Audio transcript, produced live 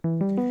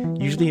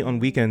Usually on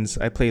weekends,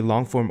 I play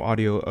long-form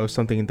audio of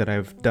something that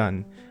I've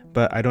done,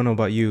 but I don't know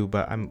about you,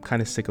 but I'm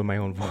kind of sick of my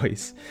own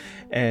voice.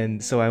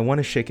 And so I want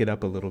to shake it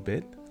up a little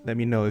bit. Let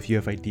me know if you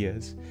have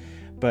ideas.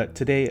 But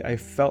today I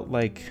felt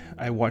like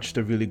I watched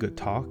a really good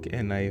talk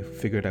and I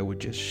figured I would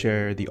just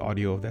share the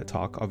audio of that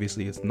talk.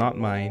 Obviously, it's not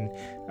mine.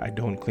 I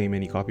don't claim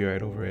any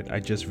copyright over it. I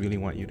just really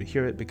want you to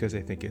hear it because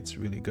I think it's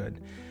really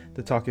good.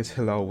 The talk is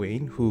Hillel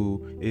Wayne,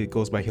 who it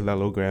goes by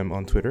Hillelogram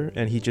on Twitter,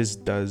 and he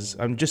just does,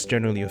 I'm just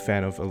generally a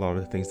fan of a lot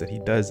of the things that he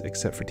does,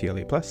 except for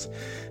TLA+.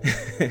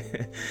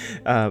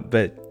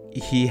 But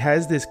he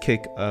has this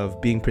kick of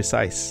being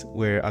precise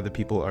where other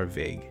people are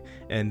vague.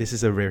 And this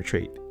is a rare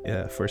trait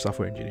for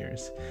software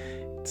engineers.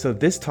 So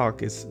this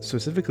talk is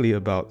specifically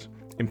about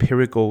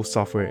empirical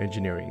software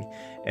engineering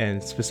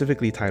and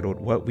specifically titled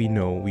What We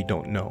Know We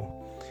Don't Know.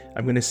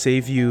 I'm going to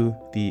save you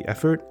the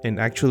effort and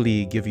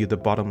actually give you the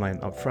bottom line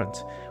up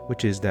front,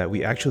 which is that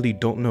we actually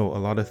don't know a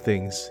lot of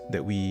things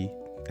that we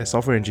as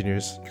software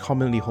engineers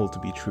commonly hold to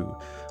be true,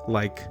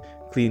 like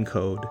clean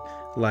code,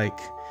 like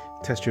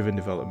test-driven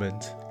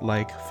development,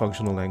 like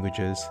functional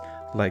languages,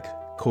 like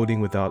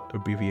coding without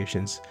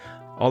abbreviations.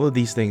 All of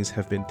these things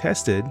have been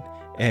tested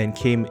and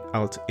came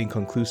out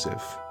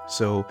inconclusive.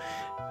 So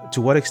to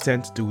what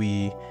extent do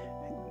we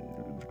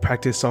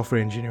practice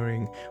software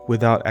engineering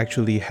without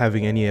actually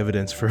having any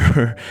evidence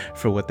for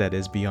what that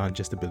is beyond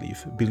just a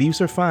belief?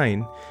 Beliefs are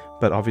fine,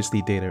 but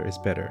obviously data is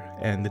better.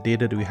 And the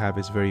data that we have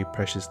is very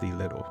preciously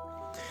little.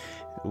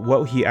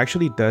 What he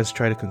actually does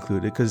try to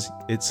conclude, because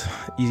it's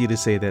easy to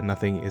say that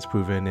nothing is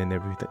proven and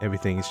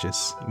everything is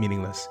just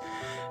meaningless.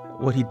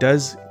 What he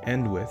does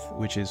end with,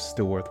 which is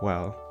still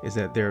worthwhile, is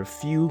that there's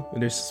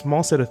a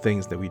small set of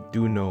things that we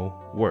do know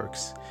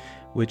works,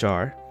 which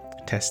are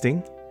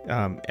testing.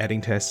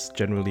 Adding tests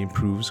generally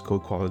improves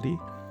code quality.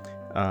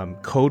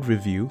 Code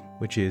review,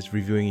 which is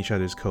reviewing each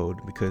other's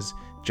code, because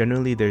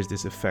generally there's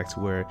this effect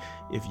where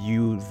if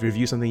you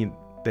review something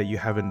that you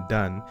haven't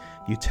done,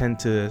 you tend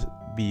to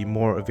be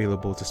more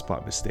available to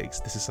spot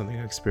mistakes. This is something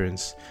I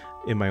experienced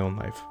in my own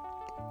life.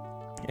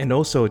 And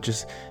also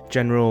just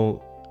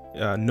general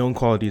known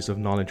qualities of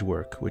knowledge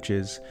work, which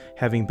is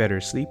having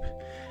better sleep,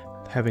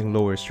 having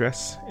lower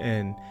stress,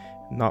 and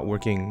not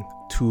working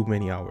too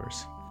many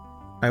hours.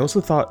 I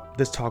also thought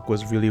this talk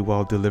was really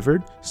well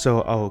delivered,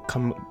 so I'll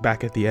come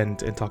back at the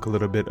end and talk a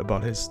little bit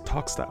about his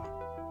talk style.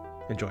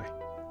 Enjoy.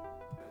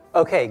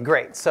 Okay,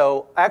 great.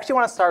 So I actually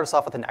want to start us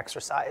off with an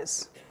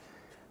exercise.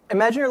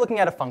 Imagine you're looking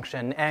at a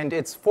function and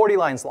it's 40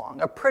 lines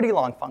long, a pretty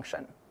long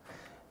function.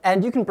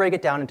 And you can break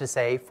it down into,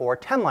 say, 4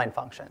 10-line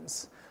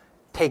functions,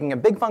 taking a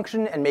big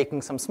function and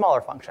making some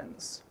smaller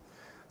functions.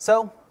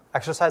 So,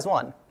 exercise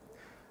 1.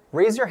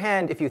 Raise your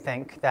hand if you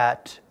think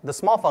that the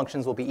small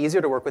functions will be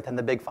easier to work with than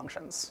the big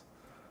functions.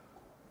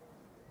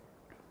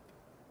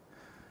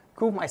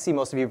 Cool, I see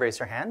most of you raise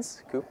your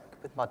hands. Cool,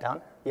 put them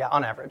down. Yeah,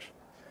 on average.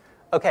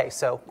 Okay,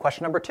 so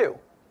question number 2.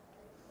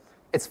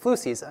 It's flu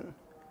season.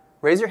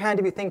 Raise your hand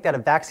if you think that a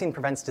vaccine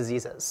prevents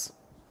diseases.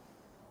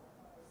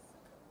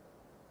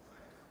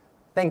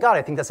 Thank God,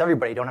 I think that's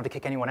everybody. Don't have to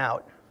kick anyone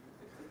out.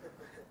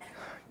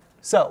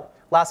 So,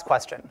 last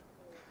question.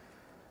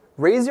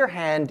 Raise your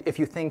hand if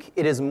you think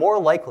it is more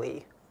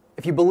likely,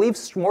 if you believe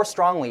more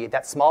strongly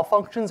that small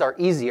functions are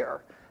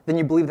easier than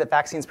you believe that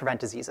vaccines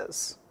prevent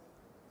diseases.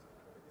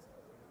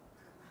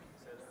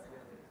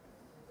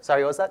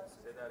 Sorry, what was that?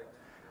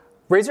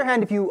 Raise your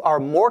hand if you are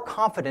more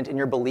confident in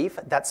your belief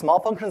that small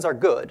functions are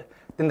good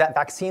than that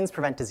vaccines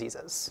prevent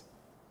diseases.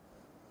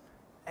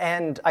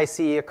 And I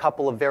see a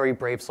couple of very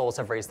brave souls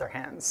have raised their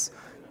hands.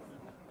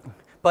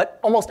 But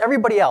almost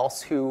everybody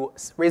else who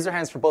raised their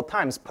hands for both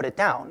times put it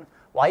down.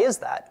 Why is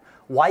that?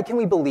 Why can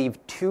we believe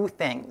 2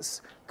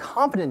 things,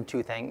 confident in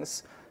 2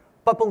 things,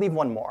 but believe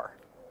one more?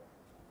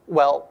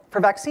 Well,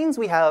 for vaccines,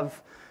 we've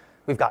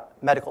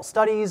got medical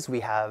studies, we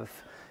have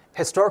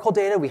historical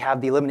data, we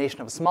have the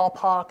elimination of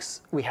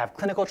smallpox, we have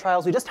clinical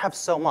trials, we just have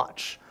so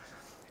much.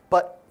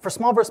 But for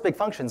small versus big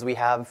functions, we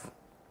have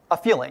a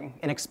feeling,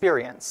 an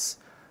experience,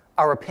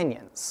 our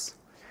opinions.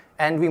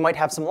 And we might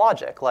have some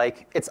logic,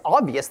 like it's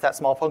obvious that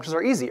small functions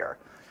are easier.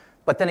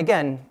 But then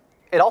again,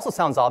 it also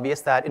sounds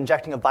obvious that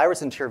injecting a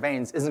virus into your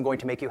veins isn't going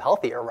to make you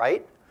healthier,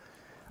 right?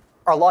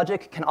 Our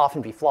logic can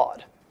often be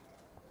flawed.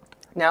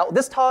 Now,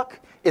 this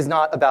talk is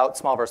not about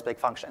small versus big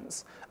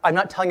functions. I'm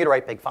not telling you to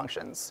write big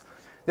functions.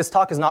 This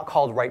talk is not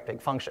called Write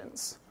Big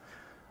Functions.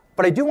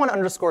 But I do want to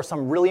underscore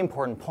some really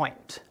important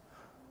point.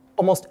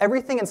 Almost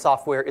everything in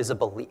software is a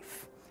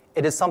belief.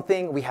 It is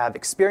something we have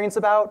experience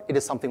about, it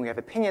is something we have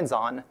opinions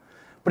on,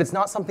 but it's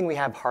not something we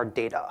have hard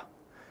data.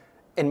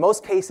 In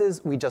most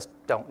cases, we just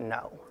don't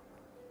know.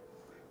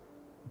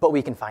 But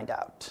we can find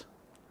out.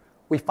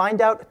 We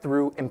find out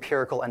through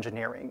empirical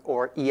engineering,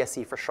 or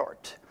ESE for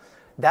short.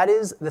 That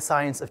is the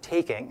science of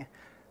taking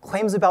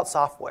claims about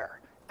software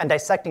and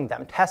dissecting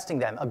them, testing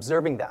them,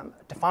 observing them,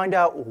 to find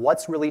out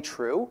what's really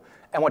true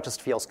and what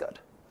just feels good.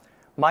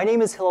 My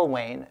name is Hillel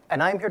Wayne,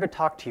 and I'm here to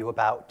talk to you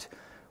about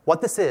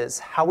what this is,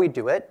 how we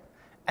do it,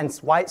 and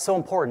why it's so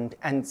important,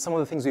 and some of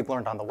the things we've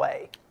learned on the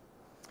way.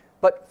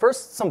 But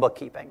first, some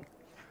bookkeeping.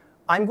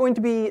 I'm going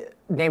to be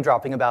name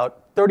dropping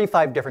about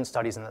 35 different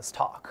studies in this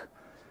talk.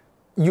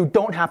 You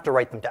don't have to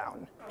write them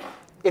down.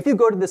 If you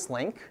go to this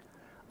link,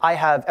 I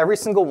have every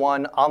single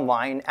one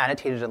online,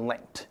 annotated and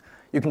linked.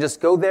 You can just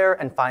go there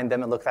and find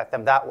them and look at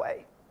them that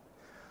way.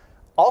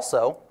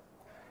 Also,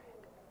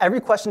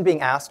 every question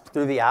being asked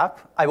through the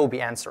app, I will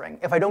be answering.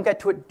 If I don't get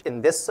to it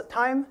in this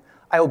time,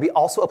 I will be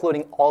also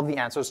uploading all of the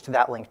answers to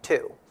that link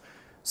too.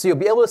 So you'll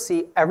be able to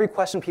see every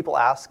question people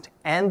asked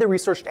and the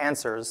researched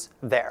answers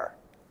there.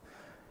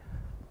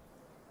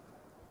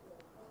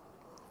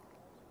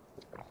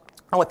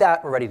 And with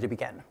that, we're ready to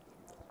begin.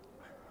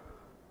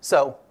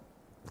 So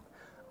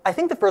I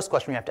think the first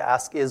question we have to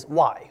ask is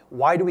why?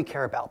 Why do we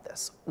care about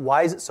this?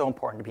 Why is it so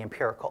important to be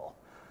empirical?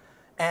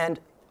 And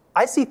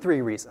I see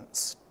 3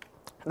 reasons.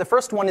 The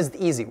first one is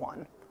the easy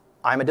one.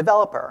 I'm a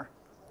developer.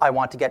 I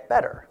want to get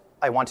better.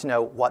 I want to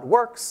know what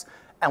works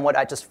and what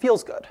just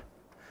feels good.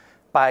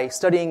 By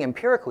studying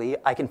empirically,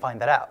 I can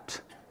find that out.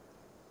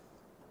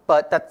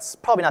 But that's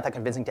probably not that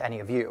convincing to any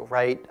of you,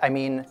 right? I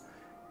mean,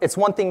 it's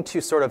one thing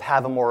to sort of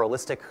have a more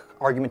realistic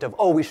argument of,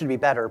 oh, we should be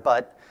better,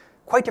 but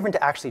quite different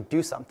to actually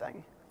do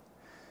something.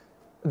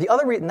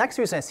 The next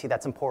reason I see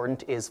that's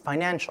important is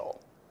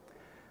financial.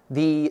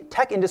 The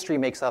tech industry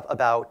makes up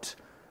about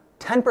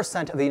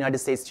 10% of the United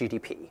States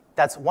GDP.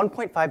 That's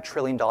 $1.5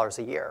 trillion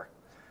a year.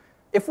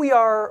 If we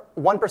are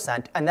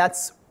 1%, and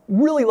that's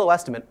really low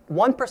estimate,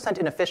 1%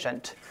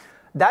 inefficient,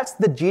 that's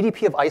the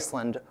GDP of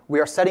Iceland we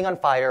are setting on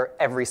fire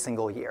every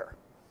single year.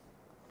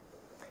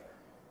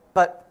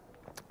 But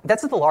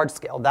that's at the large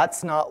scale.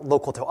 That's not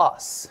local to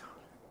us.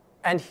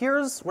 And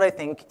here's what I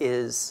think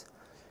is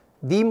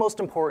the most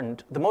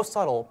important, the most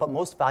subtle, but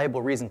most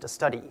valuable reason to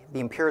study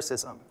the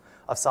empiricism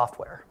of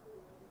software.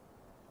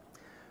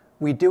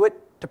 We do it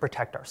to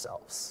protect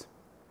ourselves.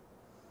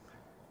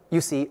 You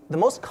see, the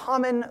most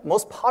common,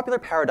 most popular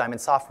paradigm in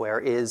software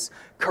is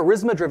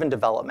charisma-driven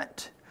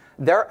development.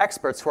 There are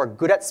experts who are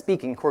good at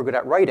speaking, who are good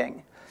at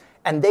writing,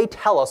 and they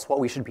tell us what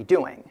we should be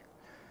doing.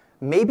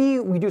 Maybe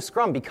we do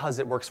Scrum because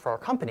it works for our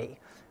company.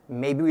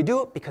 Maybe we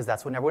do it because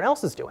that's what everyone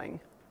else is doing.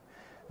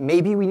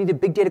 Maybe we need a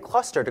big data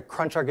cluster to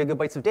crunch our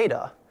gigabytes of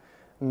data.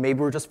 Maybe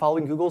we're just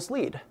following Google's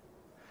lead.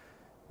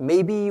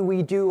 Maybe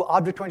we do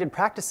object-oriented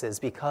practices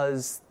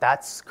because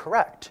that's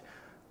correct.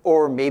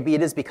 Or maybe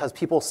it is because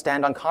people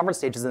stand on conference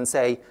stages and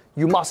say,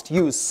 you must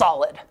use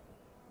solid.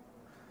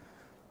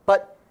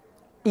 But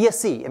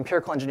ESE,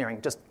 empirical engineering,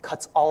 just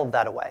cuts all of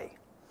that away.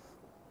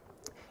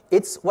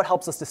 It's what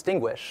helps us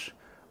distinguish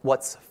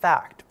what's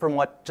fact from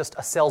what just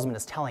a salesman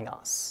is telling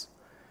us.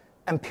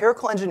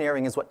 Empirical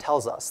engineering is what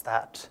tells us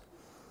that,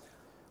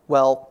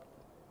 well,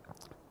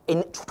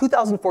 a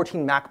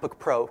 2014 MacBook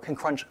Pro can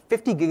crunch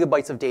 50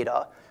 gigabytes of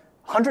data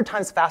 100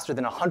 times faster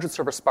than a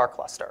 100-server Spark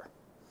cluster.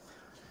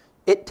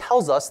 It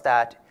tells us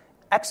that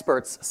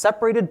experts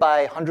separated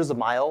by hundreds of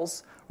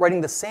miles writing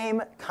the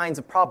same kinds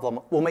of problem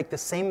will make the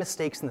same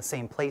mistakes in the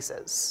same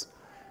places.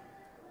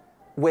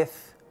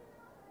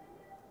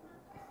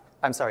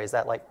 I'm sorry, is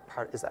that like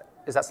is that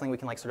something we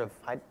can like sort of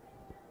hide?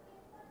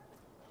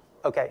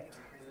 Okay.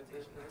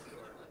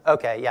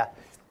 Okay, yeah.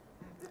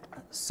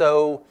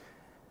 So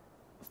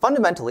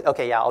fundamentally,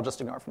 okay, yeah, I'll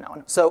just ignore it from now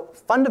on. So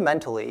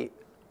fundamentally,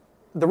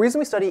 the reason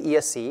we study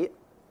ESE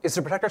is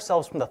to protect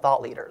ourselves from the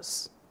thought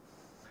leaders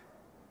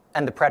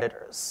and the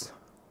predators.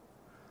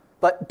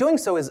 But doing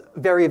so is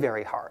very,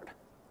 very hard.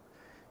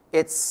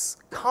 It's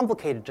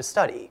complicated to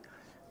study.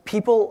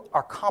 People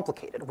are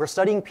complicated. We're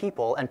studying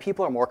people, and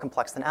people are more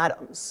complex than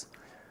atoms.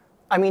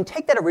 I mean,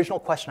 take that original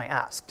question I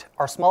asked.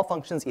 Are small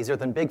functions easier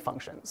than big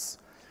functions?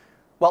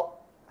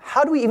 Well,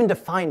 how do we even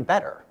define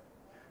better?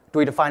 Do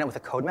we define it with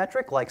a code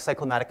metric like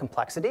cyclomatic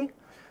complexity?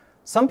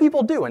 Some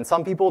people do, and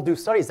some people do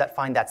studies that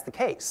find that's the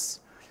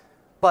case.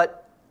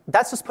 But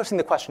that's just pushing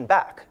the question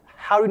back.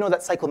 How do we know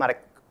that cyclomatic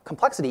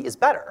complexity is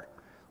better?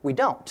 We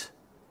don't.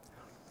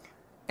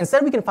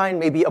 Instead, we can find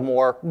maybe a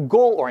more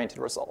goal-oriented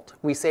result.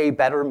 We say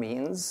better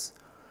means,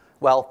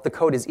 well, the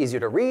code is easier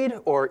to read,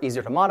 or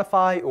easier to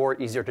modify,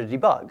 or easier to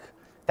debug.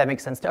 That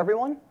makes sense to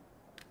everyone?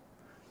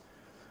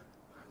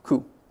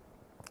 Cool.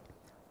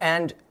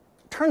 And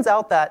turns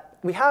out that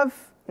we have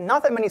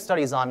not that many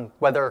studies on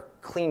whether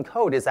clean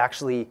code is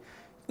actually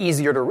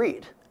easier to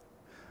read.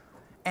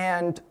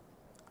 And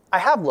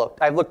I've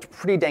looked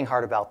pretty dang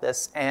hard about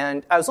this,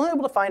 and I was only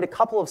able to find a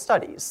couple of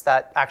studies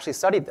that actually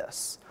studied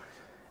this.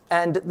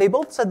 And they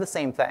both said the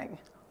same thing.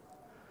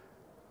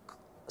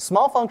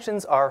 Small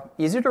functions are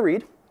easier to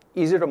read,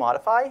 easier to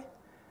modify,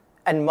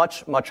 and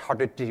much, much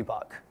harder to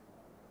debug.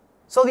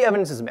 So the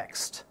evidence is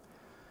mixed.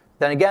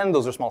 Then again,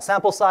 those are small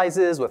sample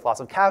sizes with lots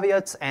of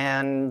caveats,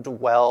 and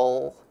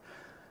well,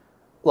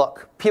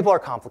 look, people are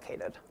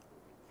complicated.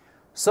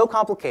 So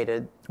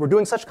complicated, we're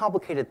doing such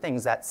complicated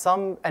things that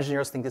some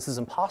engineers think this is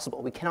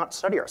impossible. We cannot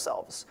study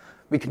ourselves.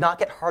 We cannot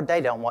get hard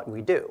data on what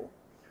we do.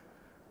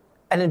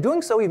 And in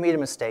doing so, we've made a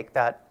mistake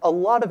that a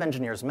lot of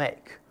engineers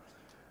make.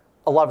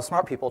 A lot of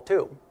smart people,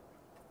 too.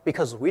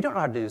 Because we don't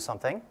know how to do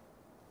something,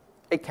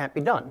 it can't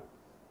be done.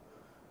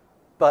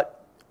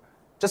 But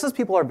just as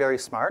people are very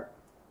smart,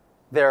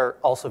 they're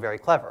also very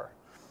clever.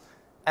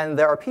 And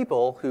there are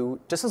people who,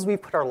 just as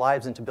we've put our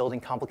lives into building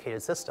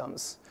complicated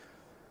systems,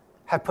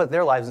 have put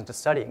their lives into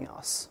studying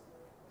us.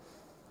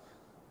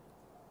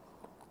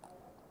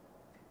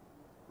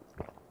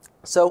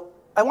 So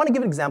I want to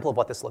give an example of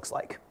what this looks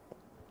like.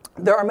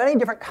 There are many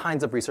different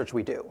kinds of research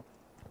we do.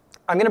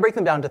 I'm going to break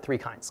them down into 3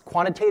 kinds: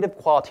 quantitative,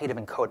 qualitative,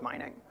 and code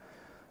mining.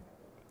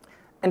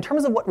 In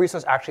terms of what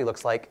research actually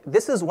looks like,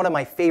 this is one of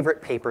my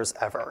favorite papers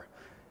ever.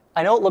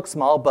 I know it looks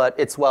small, but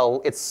it's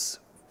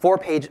 4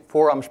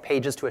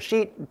 pages to a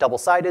sheet,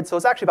 double-sided, so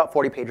it's actually about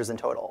 40 pages in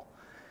total.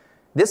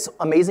 This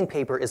amazing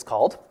paper is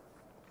called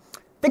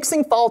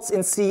Fixing Faults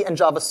in C and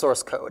Java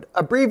Source Code,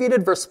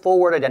 Abbreviated versus Full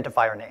Word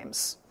Identifier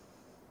Names.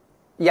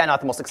 Yeah,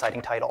 not the most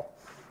exciting title.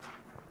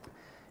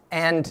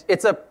 And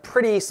it's a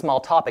pretty small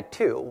topic,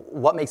 too.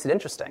 What makes it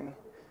interesting?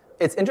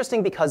 It's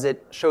interesting because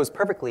it shows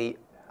perfectly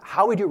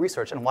how we do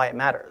research and why it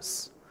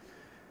matters.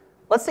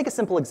 Let's take a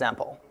simple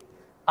example.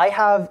 I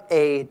have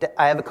a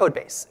code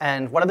base,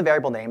 and one of the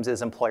variable names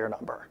is employer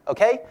number.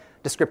 Okay?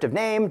 Descriptive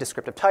name,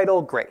 descriptive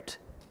title, great.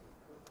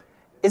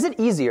 Is it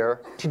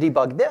easier to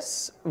debug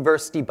this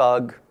versus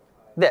debug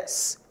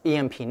this,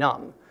 emp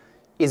num?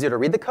 Easier to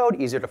read the code,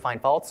 easier to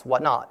find faults,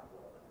 whatnot.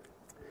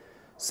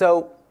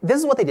 So this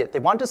is what they did. They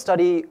wanted to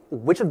study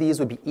which of these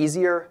would be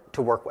easier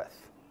to work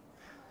with.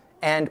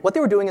 And what they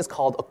were doing is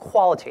called a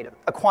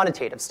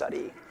quantitative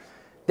study.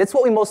 That's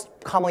what we most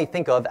commonly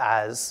think of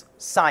as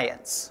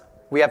science.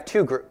 We have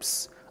 2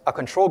 groups, a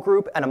control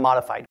group and a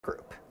modified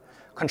group.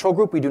 Control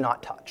group we do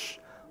not touch.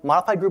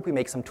 Modified group we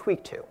make some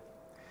tweak to.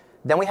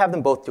 Then we have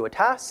them both do a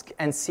task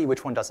and see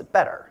which one does it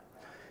better.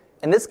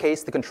 In this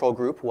case, the control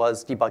group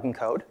was debugging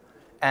code,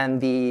 and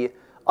the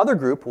other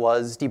group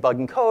was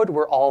debugging code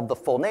where all of the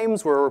full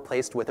names were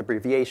replaced with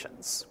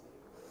abbreviations.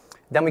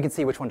 Then we can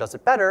see which one does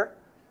it better,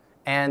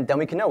 and then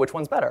we can know which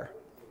one's better.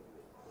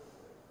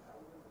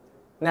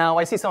 Now,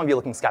 I see some of you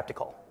looking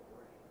skeptical.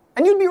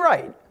 And you'd be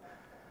right.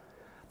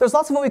 There's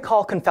lots of what we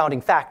call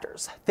confounding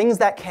factors, things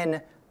that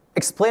can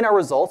explain our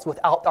results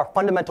without our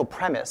fundamental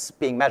premise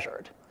being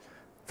measured.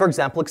 For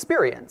example,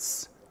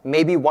 experience.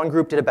 Maybe one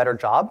group did a better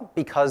job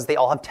because they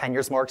all have 10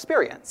 years more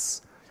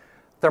experience.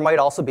 There might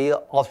also be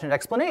alternate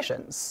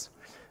explanations.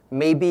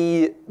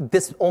 Maybe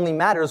this only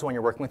matters when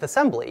you're working with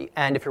assembly,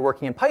 and if you're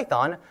working in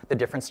Python, the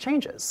difference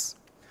changes.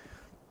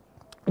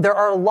 There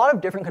are a lot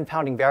of different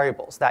confounding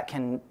variables that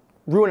can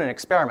ruin an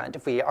experiment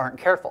if we aren't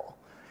careful.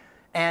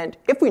 And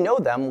if we know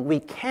them, we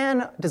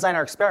can design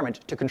our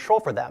experiment to control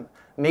for them,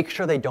 make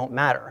sure they don't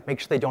matter, make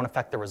sure they don't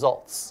affect the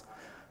results.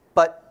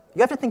 But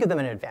you have to think of them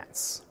in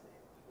advance.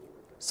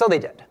 So they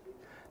did.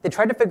 They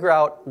tried to figure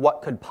out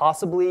what could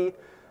possibly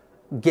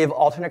give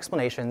alternate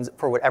explanations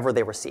for whatever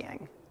they were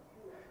seeing.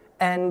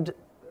 And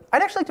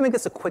I'd actually like to make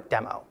this a quick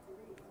demo,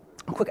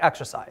 a quick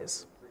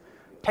exercise.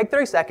 Take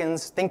 30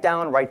 seconds, think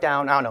down, write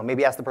down, I don't know,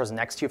 maybe ask the person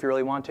next to you if you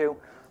really want to.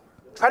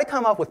 Try to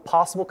come up with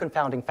possible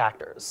confounding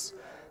factors,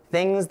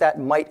 things that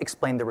might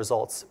explain the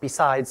results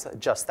besides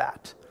just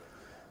that.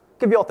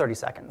 Give you all 30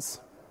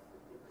 seconds.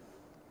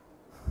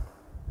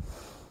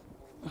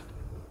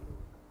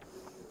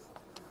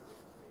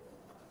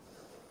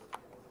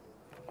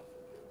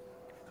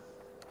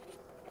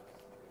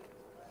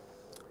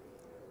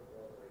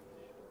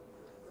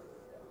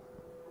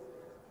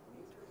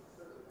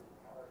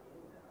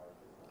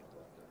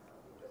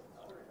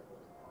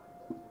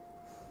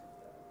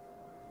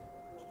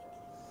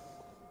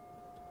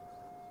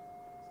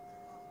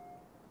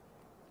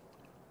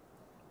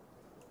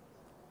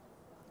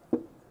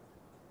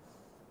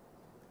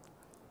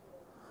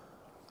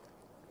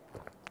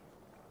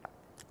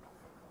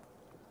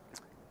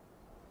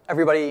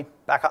 Everybody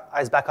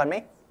eyes back on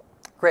me?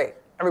 Great.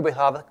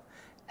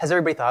 Has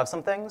everybody thought of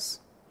some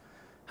things?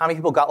 How many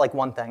people got like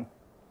one thing?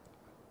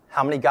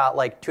 How many got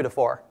like 2 to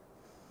 4?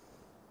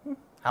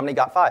 How many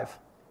got 5?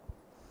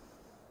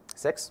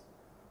 6?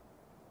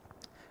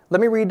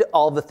 Let me read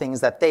all of the things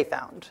that they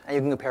found, and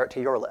you can compare it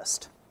to your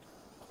list.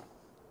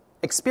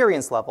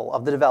 Experience level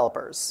of the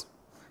developers.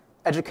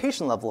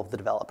 Education level of the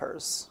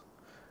developers.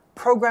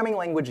 Programming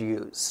language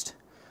used.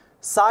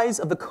 Size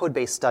of the code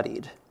base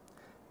studied.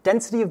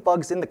 Density of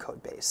bugs in the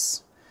code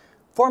base,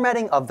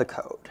 formatting of the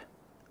code,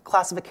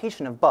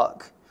 classification of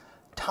bug,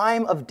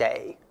 time of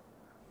day,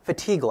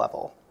 fatigue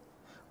level,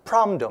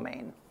 problem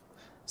domain,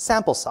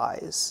 sample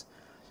size,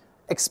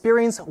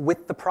 experience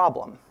with the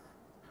problem,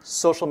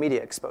 social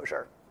media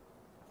exposure.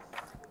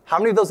 How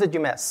many of those did you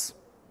miss?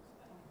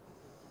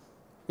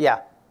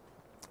 Yeah.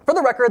 For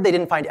the record, they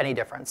didn't find any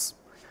difference.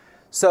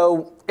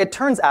 So it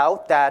turns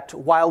out that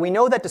while we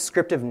know that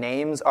descriptive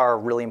names are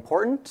really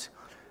important,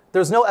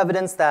 there's no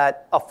evidence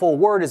that a full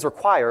word is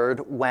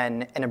required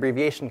when an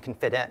abbreviation can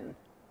fit in.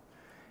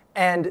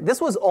 And this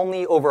was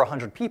only over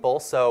 100 people,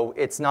 so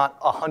it's not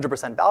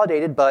 100%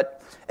 validated,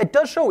 but it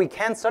does show we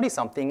can study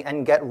something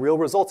and get real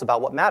results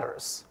about what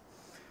matters.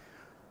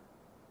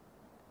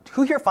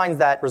 Who here finds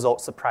that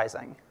result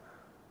surprising?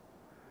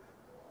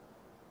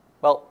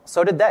 Well,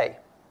 so did they.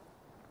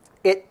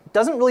 It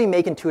doesn't really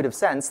make intuitive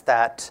sense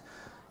that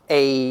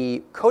a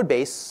code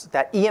base,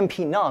 that emp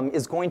num,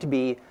 is going to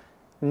be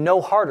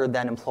no harder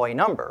than employee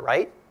number,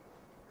 right?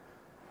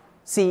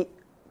 See,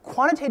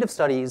 quantitative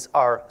studies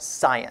are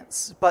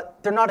science, but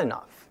they're not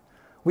enough.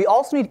 We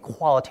also need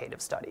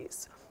qualitative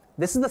studies.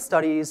 This is the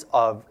studies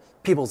of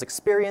people's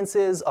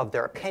experiences, of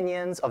their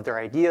opinions, of their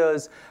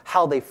ideas,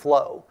 how they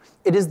flow.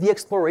 It is the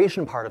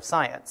exploration part of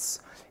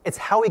science. It's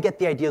how we get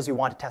the ideas we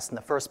want to test in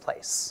the first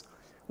place.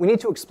 We need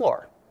to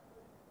explore.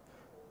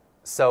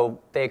 So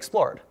they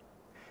explored.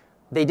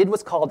 They did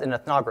what's called an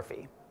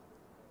ethnography.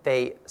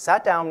 They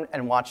sat down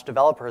and watched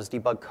developers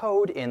debug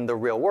code in the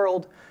real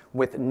world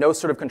with no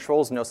sort of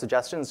controls, no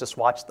suggestions, just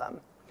watched them.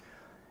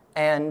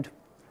 And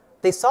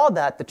they saw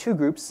that the two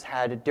groups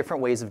had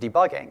different ways of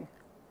debugging.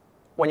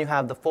 When you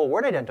have the full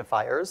word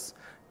identifiers,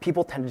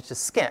 people tended to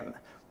skim.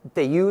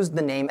 They used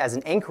the name as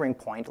an anchoring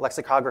point,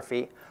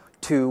 lexicography,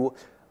 to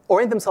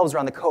orient themselves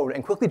around the code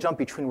and quickly jump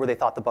between where they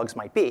thought the bugs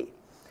might be.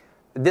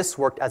 This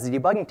worked as a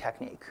debugging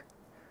technique.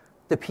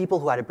 The people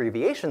who had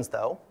abbreviations,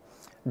 though,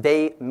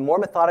 they more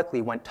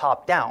methodically went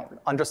top-down,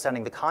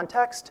 understanding the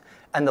context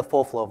and the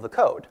full flow of the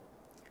code.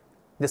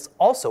 This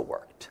also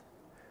worked.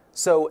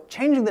 So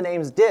changing the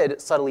names did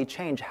subtly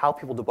change how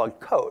people debugged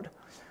code.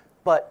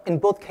 But in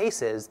both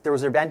cases, there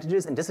was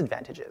advantages and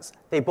disadvantages.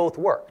 They both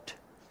worked.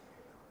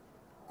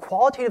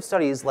 Qualitative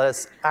studies let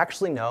us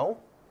actually know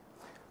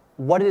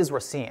what it is we're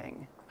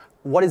seeing,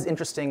 what is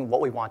interesting,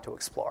 what we want to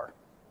explore.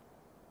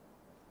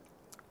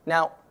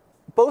 Now,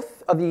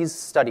 both of these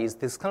studies,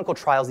 these clinical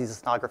trials,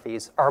 these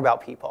ethnographies, are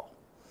about people.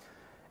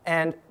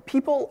 And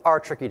people are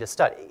tricky to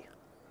study.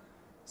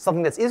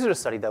 Something that's easier to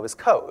study, though, is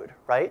code,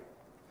 right?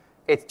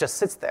 It just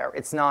sits there.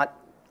 It's not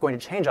going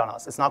to change on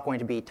us. It's not going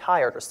to be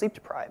tired or sleep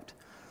deprived.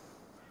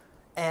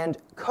 And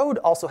code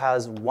also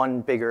has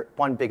one big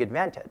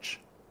advantage.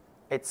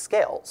 It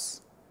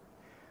scales.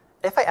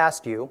 If I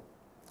asked you,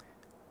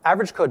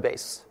 average code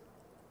base,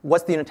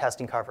 what's the unit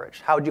testing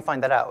coverage? How would you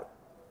find that out?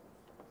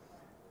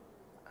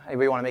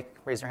 Anybody want to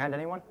raise your hand,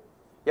 anyone?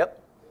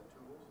 Yep.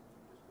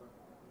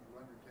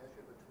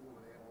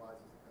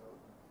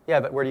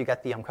 Yeah, but where do you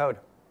get the code?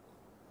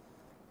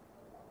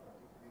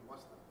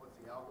 What's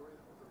the algorithm?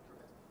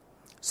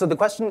 So the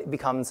question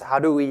becomes, how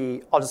do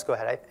we, I'll just go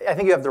ahead. I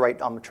think you have the right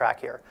track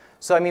here.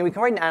 So I mean, we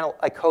can write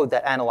a code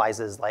that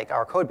analyzes like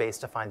our code base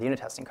to find the unit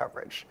testing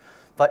coverage.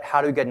 But how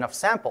do we get enough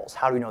samples?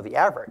 How do we know the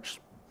average?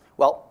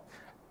 Well,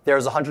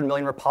 there's 100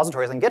 million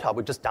repositories on GitHub.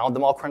 We just download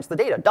them all, crunch the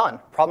data. Done.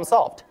 Problem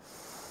solved.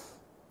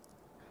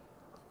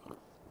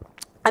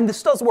 And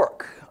this does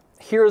work.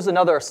 Here's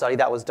another study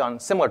that was done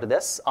similar to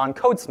this on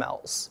code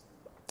smells.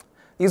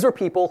 These were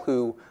people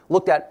who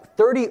looked at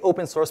 30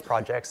 open source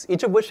projects,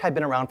 each of which had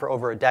been around for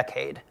over a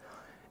decade,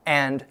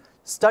 and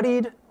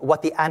studied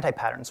what the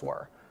anti-patterns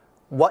were,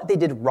 what they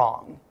did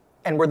wrong,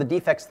 and where the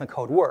defects in the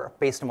code were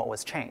based on what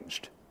was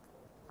changed.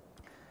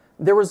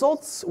 Their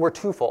results were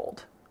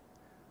twofold.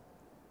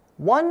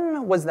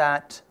 One was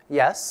that,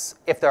 yes,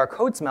 if there are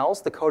code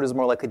smells, the code is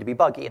more likely to be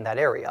buggy in that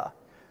area.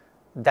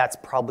 That's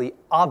probably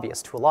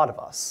obvious to a lot of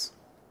us.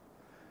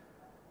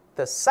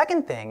 The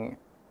second thing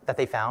that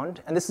they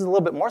found, and this is a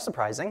little bit more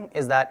surprising,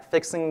 is that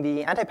fixing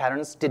the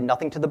anti-patterns did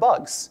nothing to the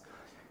bugs.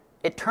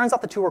 It turns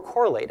out the two were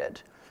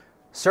correlated.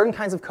 Certain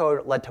kinds of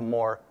code led to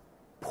more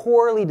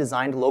poorly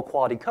designed,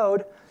 low-quality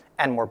code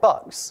and more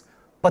bugs,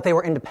 but they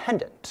were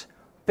independent.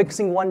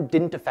 Fixing one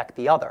didn't affect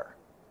the other.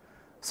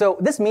 So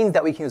this means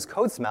that we can use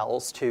code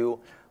smells to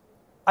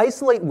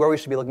isolate where we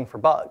should be looking for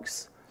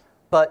bugs.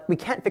 But we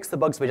can't fix the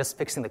bugs by just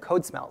fixing the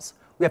code smells.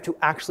 We have to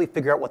actually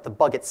figure out what the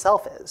bug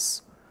itself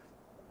is.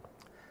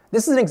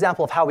 This is an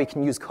example of how we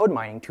can use code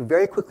mining to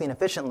very quickly and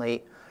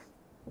efficiently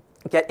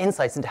get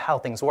insights into how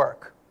things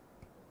work.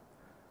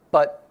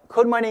 But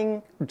code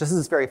mining, just as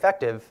it's very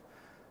effective,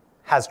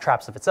 has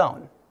traps of its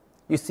own.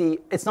 You see,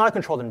 it's not a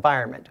controlled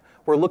environment.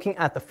 We're looking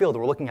at the field,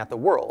 we're looking at the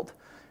world.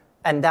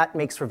 And that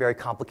makes for very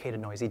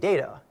complicated, noisy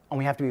data. And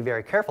we have to be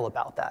very careful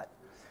about that.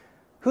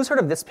 Who's heard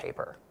of this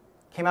paper?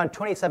 Came out in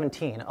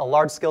 2017, a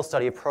large-scale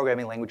study of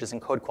programming languages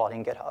and code quality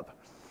in GitHub.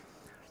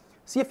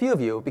 See a few of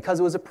you, because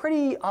it was a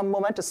pretty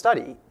momentous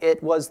study.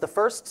 It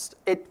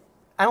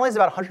analyzed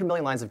about 100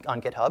 million lines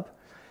on GitHub,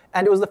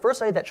 and it was the first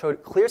study that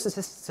showed clear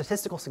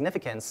statistical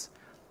significance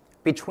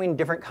between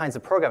different kinds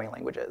of programming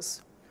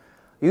languages.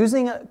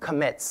 Using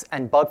commits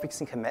and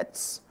bug-fixing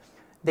commits,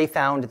 they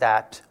found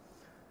that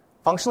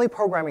functionally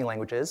programming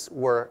languages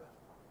were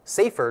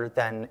safer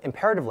than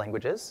imperative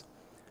languages.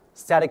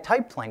 Static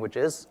typed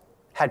languages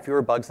had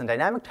fewer bugs than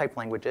dynamic typed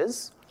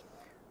languages.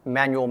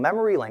 Manual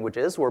memory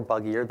languages were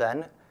buggier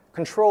than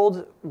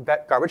controlled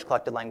garbage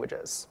collected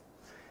languages.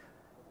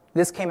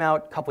 This came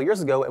out a couple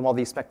years ago, and while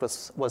the effect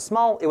was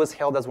small, it was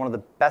hailed as one of the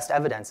best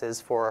evidences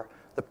for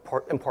the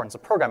importance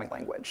of programming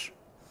language.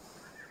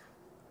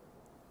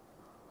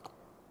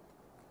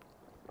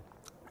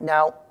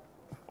 Now,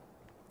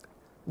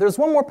 there's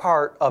one more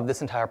part of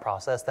this entire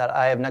process that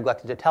I have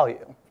neglected to tell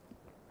you.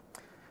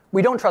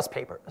 We don't trust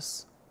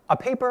papers. A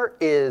paper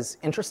is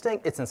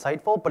interesting, it's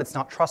insightful, but it's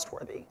not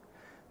trustworthy.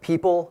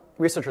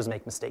 Researchers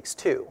make mistakes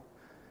too.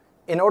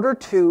 In order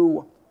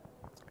to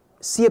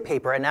see a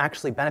paper and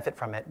actually benefit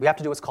from it, we have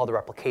to do what's called a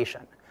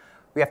replication.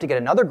 We have to get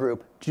another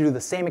group to do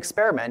the same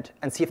experiment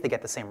and see if they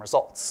get the same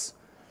results.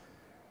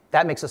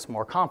 That makes us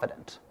more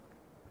confident.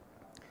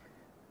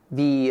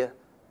 The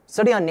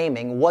study on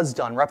naming was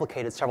done,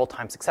 replicated several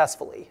times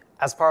successfully.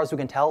 As far as we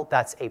can tell,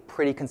 that's a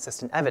pretty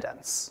consistent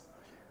evidence.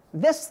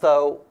 This,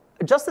 though,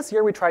 just this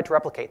year we tried to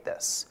replicate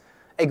this.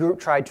 A group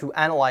tried to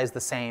analyze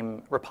the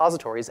same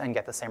repositories and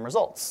get the same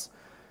results.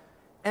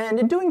 And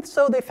in doing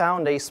so, they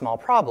found a small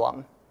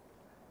problem.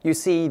 You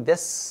see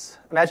this,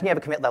 imagine you have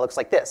a commit that looks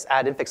like this,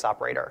 add infix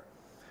operator.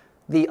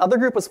 The other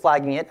group was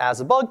flagging it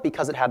as a bug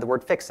because it had the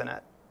word fix in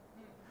it.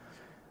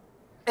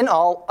 In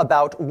all,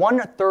 about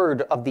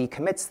 1/3 of the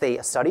commits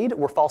they studied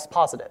were false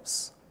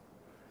positives.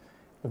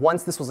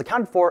 Once this was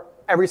accounted for,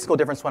 every single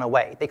difference went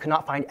away. They could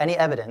not find any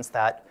evidence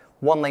that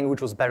one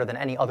language was better than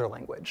any other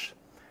language.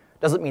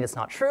 Doesn't mean it's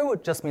not true,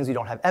 it just means we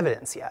don't have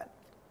evidence yet.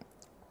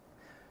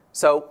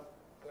 So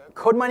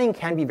code mining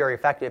can be very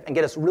effective and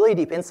get us really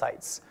deep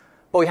insights,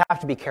 but we have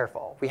to be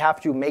careful. We have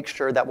to make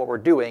sure that what we're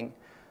doing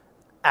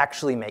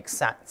actually makes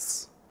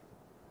sense.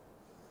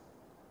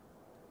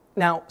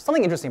 Now,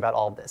 something interesting about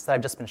all of this that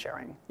I've just been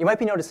sharing, you might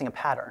be noticing a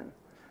pattern.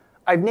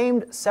 I've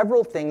named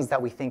several things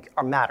that we think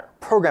are matter.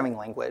 Programming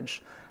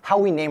language, how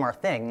we name our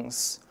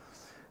things,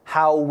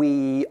 how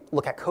we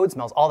look at code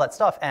smells, all that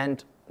stuff,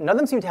 and none of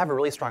them seem to have a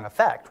really strong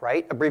effect,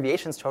 right?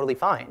 Abbreviation's totally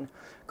fine.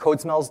 Code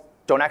smells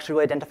don't actually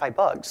really identify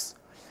bugs.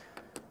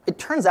 It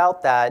turns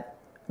out that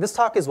this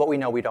talk is what we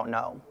know we don't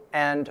know,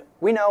 and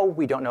we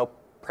don't know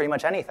pretty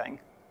much anything.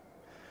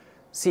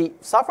 See,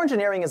 software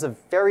engineering is a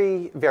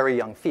very, very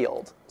young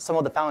field. Some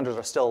of the founders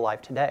are still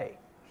alive today.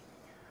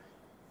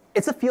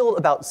 It's a field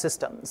about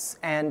systems,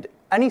 and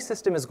any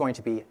system is going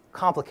to be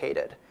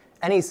complicated.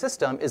 Any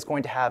system is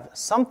going to have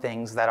some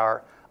things that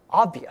are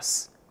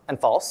obvious and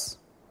false,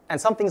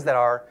 and some things that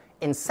are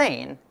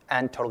insane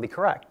and totally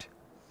correct.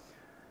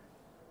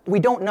 We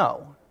don't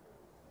know.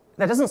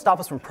 That doesn't stop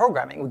us from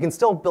programming. We can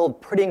still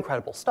build pretty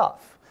incredible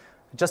stuff.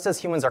 Just as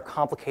humans are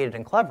complicated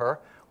and clever,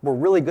 we're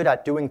really good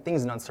at doing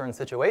things in uncertain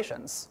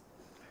situations.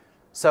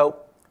 So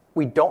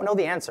we don't know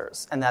the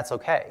answers, and that's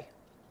okay.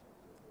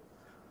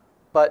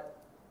 But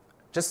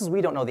just as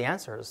we don't know the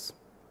answers,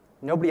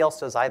 nobody else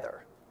does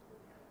either.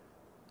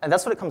 And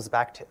that's what it comes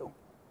back to.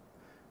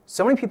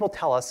 So many people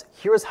tell us,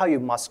 here's how you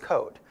must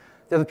code.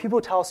 They're the people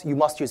who tell us you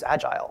must use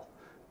Agile.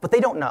 But they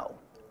don't know.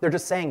 They're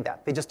just saying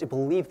that. They just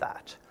believe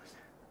that.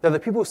 They're the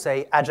people who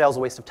say Agile is a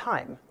waste of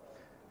time.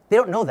 They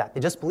don't know that.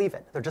 They just believe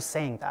it. They're just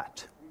saying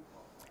that.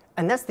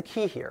 And that's the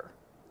key here.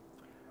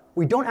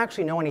 We don't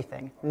actually know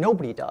anything.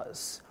 Nobody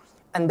does.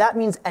 And that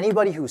means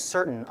anybody who's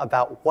certain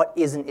about what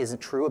is and isn't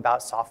true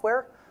about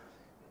software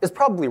is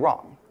probably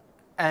wrong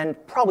and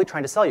probably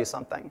trying to sell you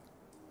something.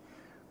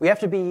 We have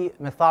to be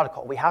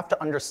methodical. We have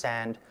to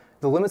understand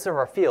the limits of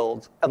our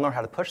field and learn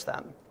how to push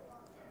them.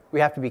 We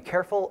have to be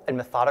careful and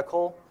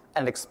methodical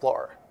and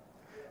explore.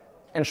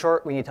 In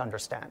short, we need to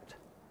understand.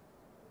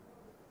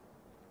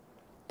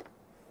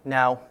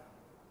 Now,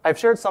 I've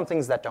shared some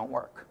things that don't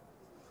work.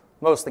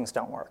 Most things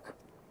don't work.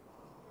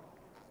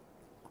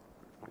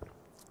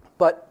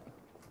 But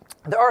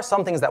there are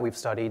some things that we've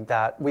studied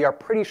that we are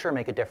pretty sure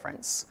make a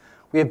difference.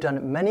 We have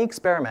done many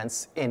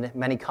experiments in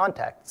many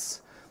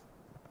contexts,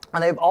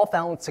 and they've all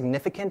found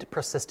significant,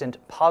 persistent,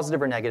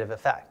 positive or negative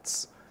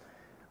effects.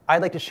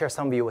 I'd like to share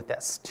some of you with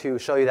this to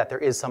show you that there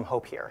is some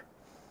hope here.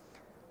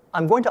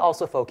 I'm going to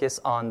also focus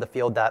on the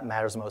field that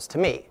matters most to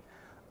me.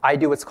 I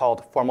do what's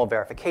called formal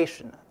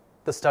verification,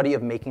 the study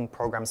of making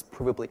programs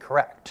provably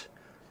correct.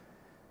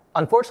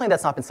 Unfortunately,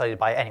 that's not been studied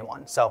by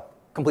anyone, so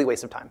complete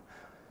waste of time.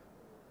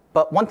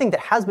 But one thing that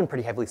has been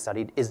pretty heavily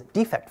studied is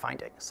defect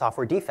finding,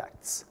 software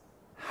defects.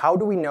 How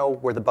do we know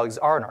where the bugs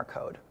are in our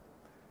code?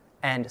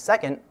 And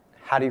second,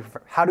 how do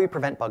we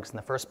prevent bugs in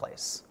the first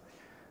place?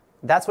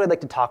 That's what I'd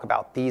like to talk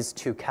about, these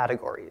two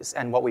categories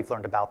and what we've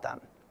learned about them.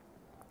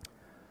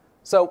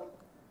 So,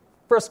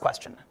 first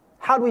question,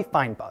 how do we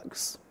find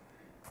bugs?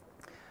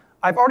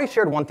 I've already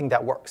shared one thing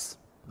that works.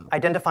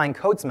 Identifying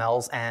code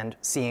smells and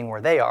seeing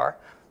where they are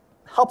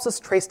helps us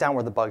trace down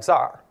where the bugs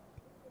are.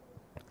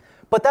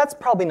 But that's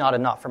probably not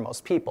enough for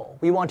most people.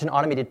 We want an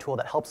automated tool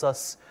that helps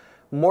us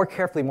more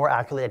carefully, more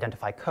accurately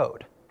identify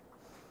code.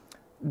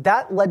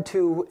 That led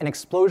to an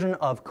explosion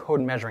of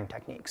code measuring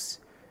techniques.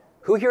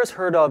 Who here has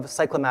heard of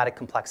cyclomatic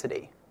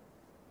complexity?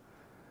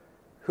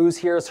 Who's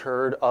here has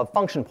heard of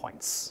function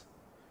points?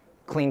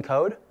 Clean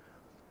code?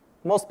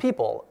 Most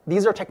people.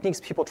 These are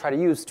techniques people try to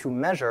use to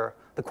measure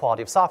the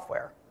quality of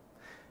software.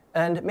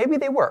 And maybe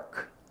they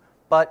work,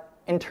 but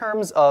in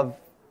terms of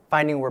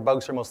finding where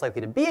bugs are most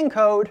likely to be in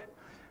code,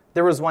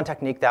 there was one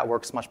technique that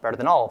works much better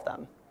than all of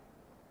them.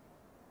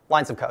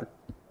 Lines of code.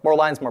 More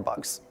lines, more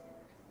bugs.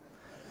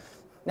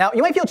 Now,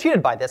 you might feel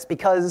cheated by this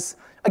because,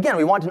 again,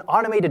 we want an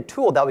automated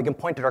tool that we can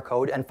point at our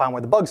code and find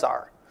where the bugs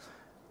are.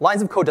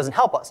 Lines of code doesn't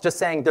help us. Just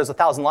saying there's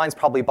 1,000 lines,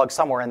 probably a bug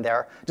somewhere in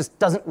there, just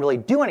doesn't really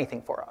do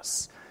anything for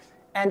us.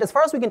 And as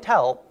far as we can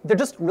tell, there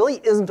just really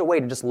isn't a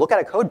way to just look at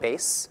a code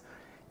base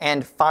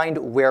and find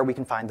where we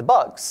can find the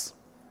bugs.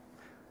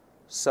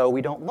 So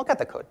we don't look at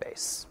the code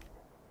base.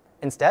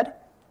 Instead,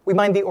 we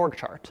mine the org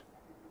chart.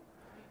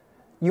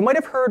 You might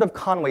have heard of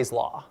Conway's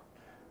Law.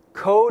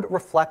 Code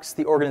reflects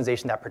the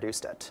organization that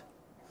produced it.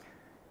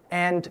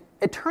 And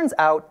it turns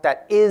out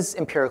that is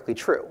empirically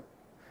true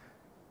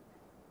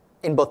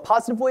in both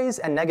positive ways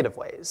and negative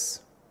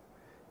ways.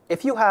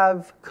 If you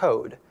have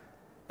code,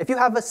 if you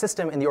have a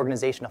system in the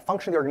organization, a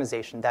function of the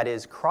organization that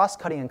is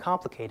cross-cutting and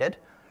complicated,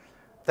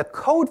 the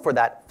code for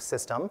that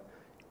system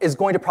is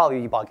going to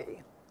probably be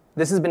buggy.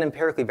 This has been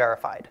empirically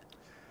verified.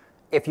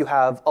 If you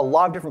have a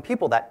lot of different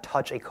people that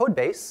touch a code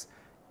base,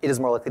 it is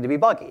more likely to be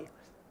buggy.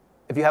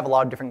 If you have a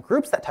lot of different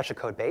groups that touch a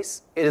code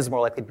base, it is more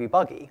likely to be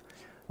buggy.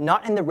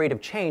 Not in the rate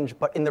of change,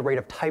 but in the rate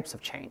of types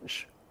of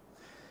change.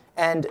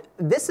 And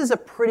this is a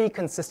pretty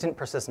consistent,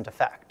 persistent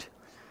effect.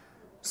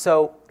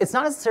 So it's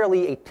not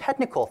necessarily a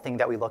technical thing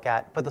that we look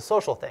at, but the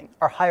social thing,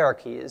 our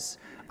hierarchies,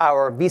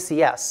 our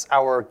VCS,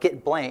 our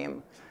git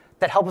blame,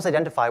 that help us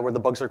identify where the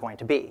bugs are going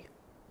to be.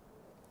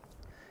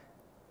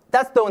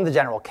 That's, though, in the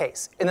general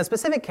case. In the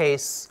specific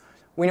case,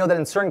 we know that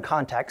in certain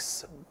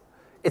contexts,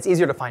 it's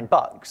easier to find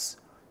bugs.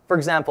 For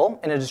example,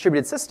 in a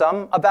distributed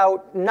system,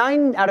 about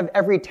 9 out of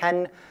every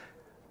 10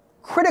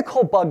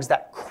 critical bugs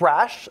that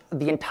crash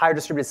the entire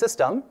distributed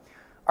system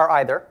are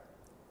either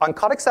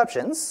uncaught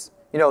exceptions,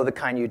 the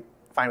kind you'd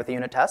find with a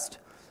unit test,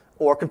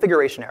 or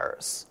configuration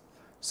errors.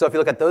 So if you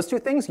look at those two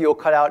things, you'll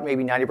cut out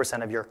maybe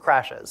 90% of your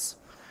crashes.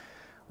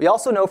 We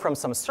also know from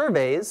some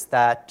surveys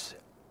that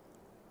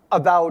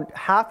about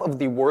half of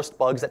the worst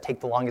bugs that take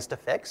the longest to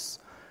fix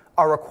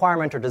are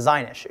requirement or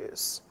design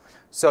issues.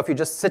 So if you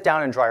just sit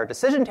down and draw your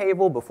decision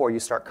table before you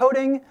start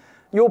coding,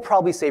 you'll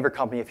probably save your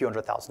company a few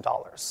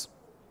 $100,000.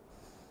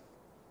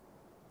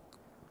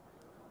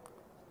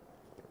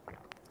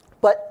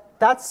 But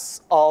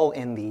that's all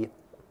in the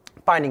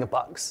finding of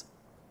bugs.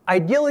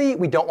 Ideally,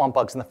 we don't want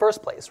bugs in the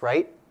first place,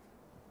 right?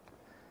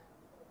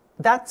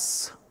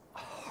 That's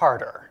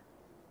harder.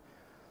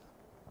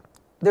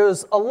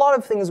 There's a lot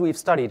of things we've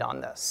studied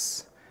on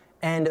this,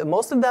 and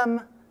most of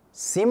them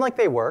seem like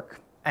they work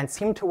and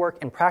seem to work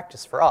in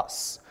practice for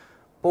us.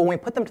 But when we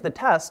put them to the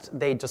test,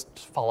 they just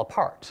fall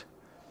apart.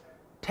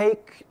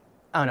 Take,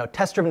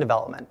 test-driven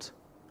development.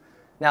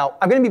 Now,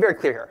 I'm going to be very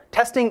clear here.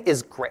 Testing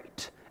is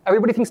great.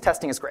 Everybody thinks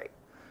testing is great.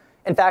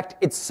 In fact,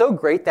 it's so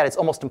great that it's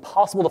almost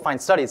impossible to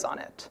find studies on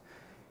it.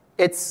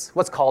 It's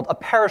what's called a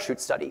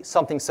parachute study,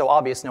 something so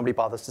obvious nobody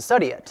bothers to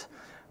study it.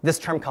 This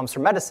term comes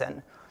from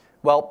medicine.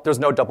 Well, there's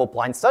no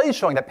double-blind studies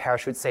showing that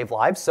parachutes save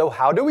lives, so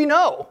how do we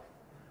know?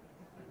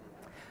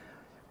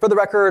 For the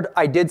record,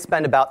 I did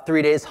spend about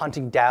 3 days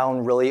hunting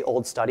down really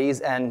old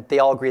studies, and they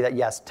all agree that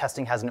yes,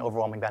 testing has an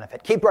overwhelming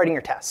benefit. Keep writing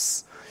your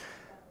tests.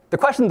 The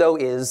question, though,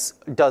 is,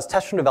 does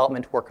test-driven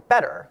development work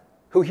better?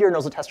 Who here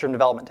knows what test-driven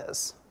development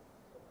is?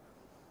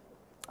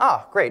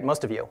 Ah, great,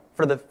 most of you.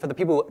 For the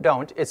people who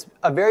don't, it's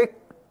a very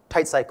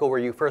tight cycle where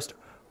you first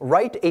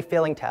write a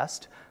failing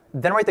test,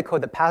 then write the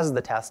code that passes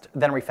the test,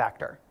 then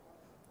refactor.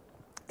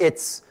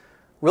 It's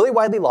really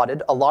widely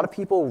lauded. A lot of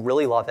people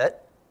really love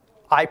it.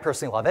 I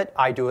personally love it.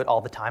 I do it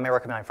all the time. I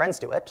recommend my friends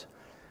do it.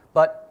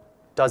 But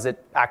does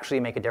it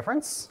actually make a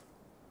difference?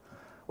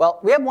 Well,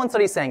 we have one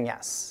study saying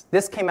yes.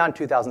 This came out in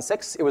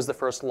 2006. It was the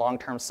first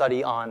long-term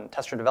study on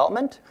test-driven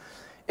development.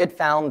 It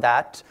found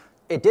that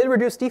it did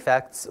reduce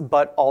defects,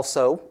 but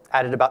also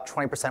added about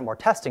 20% more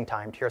testing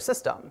time to your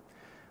system,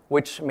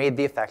 which made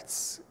the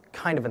effects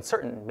kind of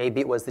uncertain.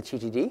 Maybe it was the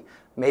TTD.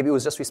 Maybe it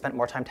was just we spent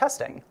more time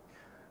testing.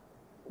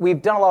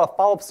 We've done a lot of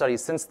follow-up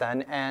studies since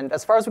then, and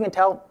as far as we can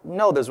tell,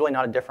 no, there's really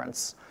not a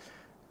difference.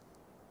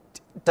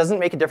 It doesn't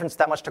make a difference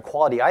that much to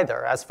quality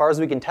either. As far as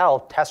we can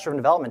tell, test-driven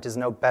development is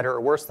no better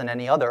or worse than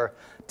any other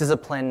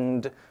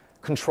disciplined,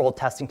 controlled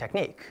testing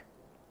technique.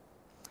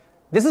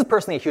 This is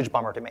personally a huge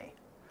bummer to me,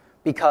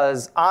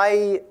 because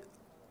I,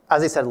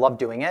 as I said, love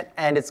doing it,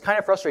 and it's kind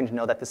of frustrating to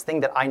know that this thing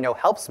that I know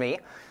helps me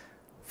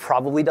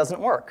probably doesn't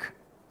work.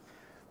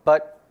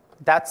 But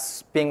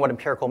that's being what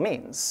empirical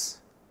means.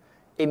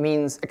 It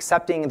means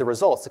accepting the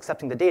results,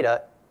 accepting the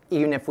data,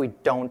 even if we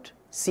don't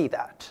see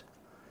that,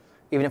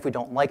 even if we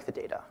don't like the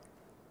data.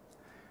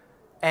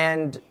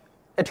 And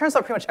it turns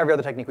out pretty much every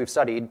other technique we've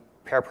studied,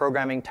 pair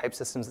programming, type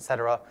systems, et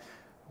cetera,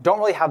 don't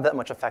really have that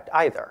much effect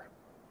either.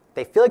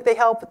 They feel like they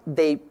help,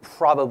 they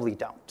probably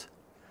don't,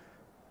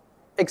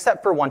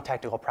 except for one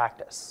technical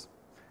practice.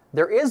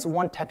 There is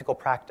one technical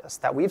practice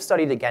that we've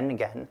studied again and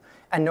again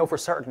and know for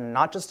certain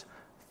not just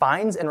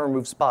finds and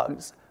removes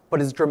bugs, but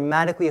is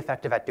dramatically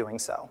effective at doing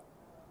so.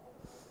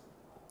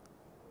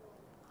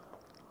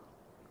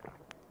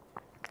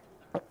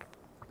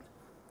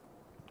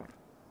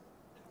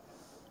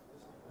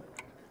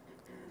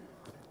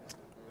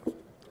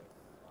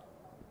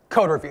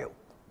 Code review.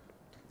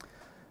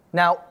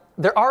 Now,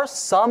 there are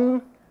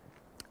some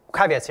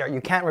caveats here.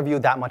 You can't review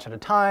that much at a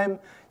time.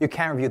 You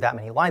can't review that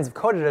many lines of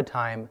code at a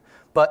time.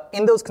 But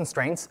in those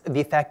constraints, the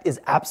effect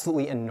is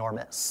absolutely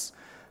enormous.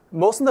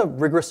 Most of the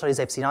rigorous studies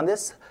I've seen on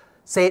this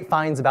say it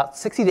finds about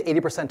 60 to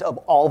 80% of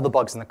all of the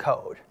bugs in the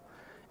code.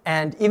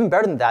 And even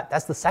better than that,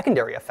 that's the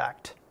secondary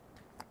effect.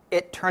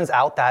 It turns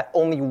out that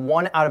only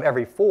 1 out of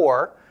every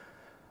 4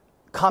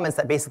 comments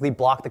that basically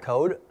block the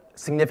code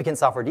significant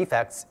software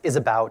defects is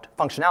about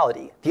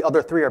functionality. The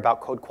other three are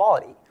about code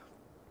quality.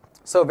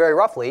 So very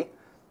roughly,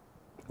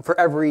 for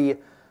every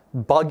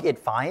bug it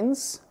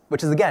finds,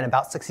 which is again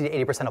about 60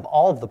 to 80% of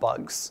all of the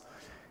bugs,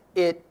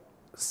 it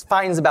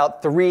finds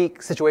about 3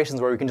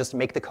 situations where we can just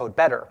make the code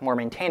better, more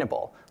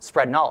maintainable,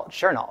 spread knowledge,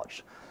 share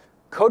knowledge.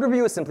 Code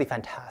review is simply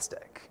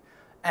fantastic.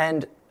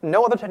 And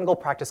no other technical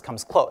practice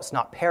comes close.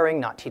 Not pairing,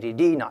 not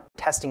TDD, not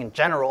testing in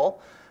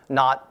general,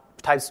 not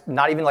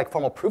even like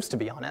formal proofs, to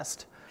be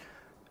honest.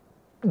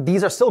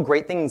 These are still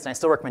great things, and I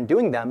still recommend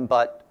doing them,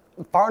 but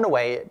far and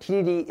away,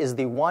 TDD is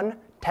the one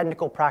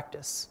technical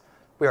practice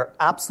we are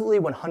absolutely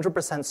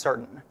 100%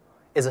 certain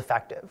is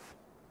effective.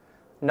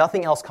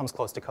 Nothing else comes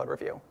close to code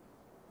review.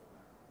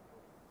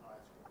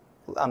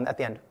 At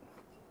the end.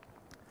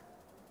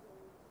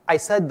 I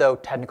said, though,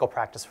 technical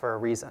practice for a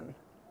reason.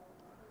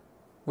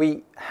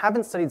 We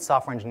haven't studied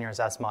software engineers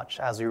as much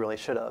as we really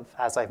should have,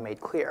 as I've made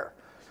clear.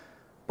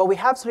 But we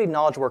have studied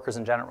knowledge workers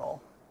in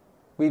general.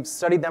 We've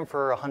studied them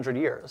for 100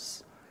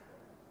 years.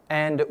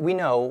 And we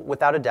know,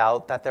 without a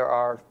doubt, that there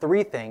are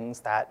 3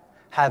 things that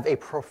have a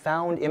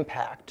profound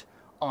impact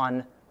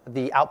on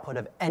the output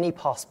of any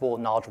possible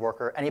knowledge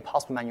worker, any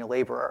possible manual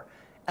laborer,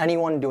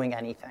 anyone doing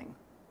anything.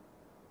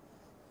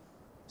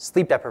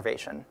 Sleep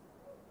deprivation,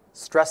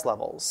 stress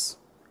levels,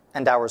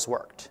 and hours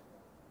worked.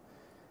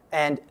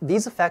 And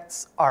these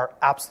effects are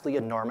absolutely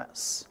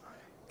enormous.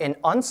 An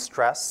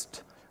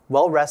unstressed,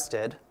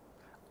 well-rested,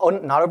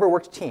 not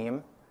overworked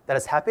team that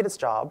is happy at its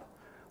job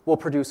will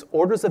produce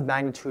orders of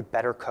magnitude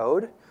better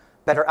code,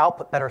 better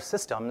output, better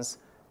systems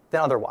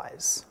than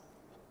otherwise.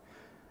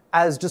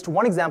 As just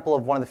one example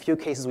of one of the few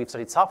cases we've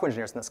studied software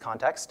engineers in this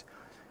context,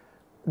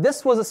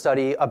 this was a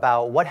study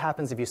about what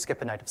happens if you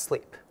skip a night of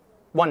sleep.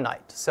 One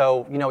night.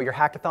 So, your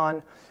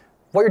hackathon,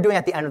 what you're doing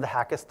at the end of the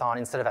hackathon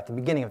instead of at the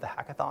beginning of the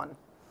hackathon.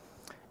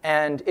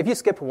 And if you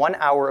skip 1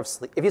 hour of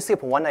sleep, if you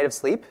skip 1 night of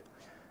sleep,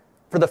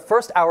 for the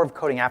first hour of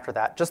coding after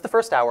that, just the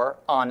first hour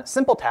on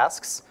simple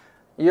tasks,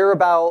 you're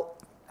about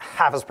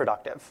half as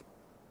productive.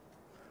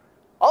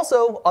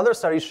 Also, other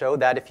studies show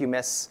that if you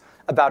miss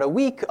about a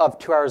week of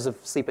 2 hours of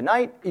sleep a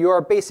night,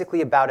 you're basically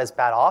about as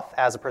bad off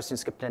as a person who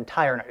skipped an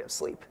entire night of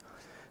sleep.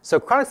 So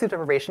chronic sleep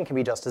deprivation can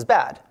be just as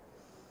bad.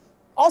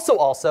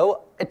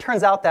 Also, it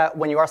turns out that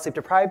when you are sleep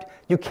deprived,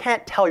 you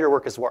can't tell your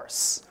work is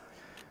worse.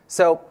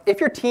 So if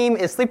your team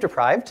is sleep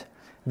deprived,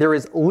 there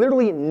is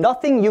literally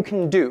nothing you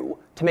can do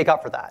to make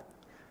up for that.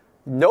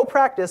 No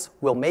practice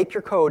will make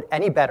your code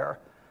any better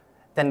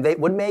than they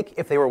would make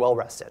if they were well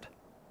rested.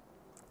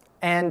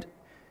 And,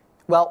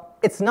 well,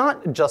 it's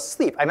not just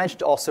sleep. I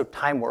mentioned also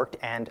time worked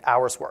and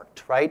hours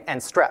worked, right?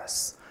 And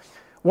stress.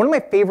 One of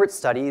my favorite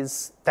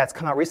studies that's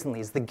come out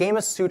recently is the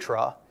Gama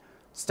Sutra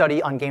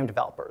study on game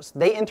developers.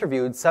 They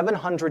interviewed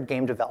 700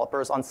 game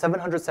developers on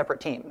 700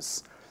 separate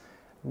teams.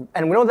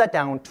 And we know that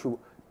down to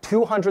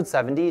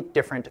 270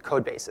 different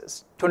code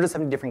bases,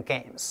 270 different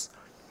games.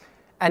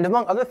 And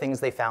among other things,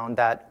 they found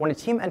that when a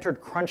team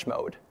entered crunch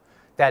mode,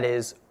 that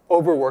is,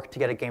 overworked to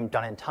get a game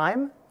done in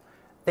time,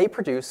 they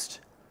produced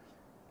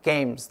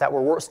games that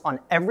were worse on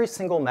every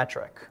single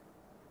metric.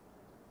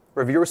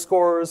 Reviewer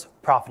scores,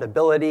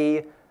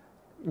 profitability,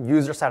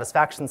 user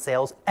satisfaction,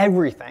 sales,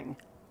 everything,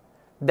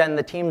 than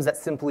the teams that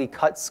simply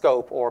cut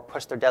scope or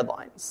pushed their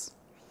deadlines.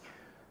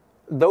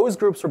 Those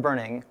groups were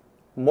burning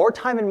more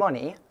time and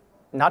money,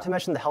 not to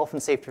mention the health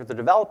and safety of the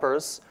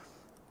developers,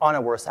 on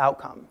a worse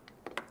outcome.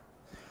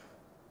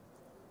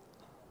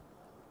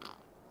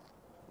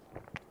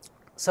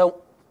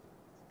 So,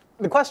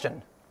 the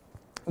question.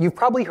 You've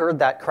probably heard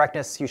that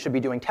correctness, you should be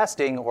doing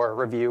testing or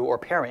review or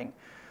pairing.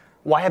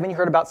 Why haven't you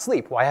heard about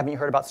sleep? Why haven't you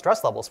heard about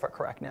stress levels for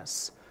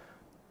correctness?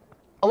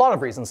 A lot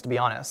of reasons, to be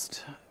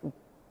honest.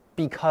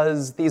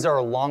 Because these are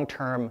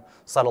long-term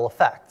subtle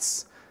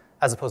effects,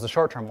 as opposed to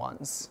short-term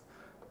ones.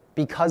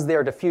 Because they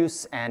are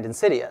diffuse and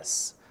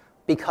insidious.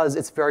 Because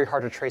it's very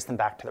hard to trace them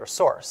back to their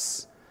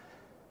source.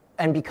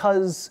 And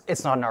because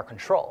it's not in our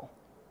control.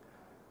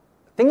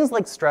 Things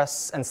like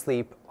stress and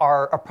sleep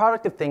are a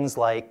product of things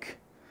like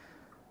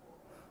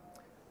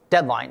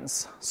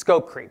deadlines,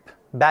 scope creep,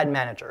 bad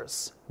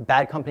managers,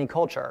 bad company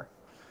culture.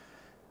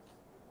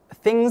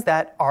 Things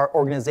that are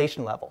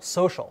organization level,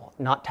 social,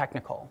 not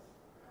technical.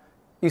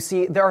 You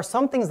see, there are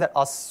some things that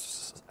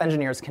us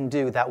engineers can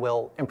do that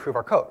will improve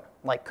our code,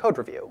 like code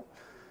review.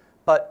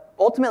 But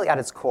ultimately at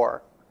its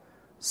core,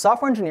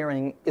 software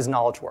engineering is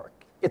knowledge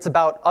work. It's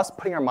about us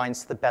putting our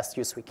minds to the best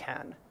use we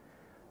can.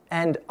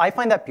 And I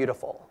find that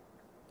beautiful.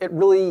 It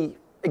really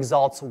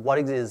exalts what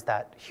it is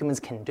that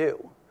humans can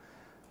do.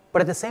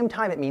 But at the same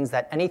time, it means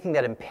that anything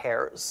that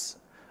impairs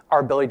our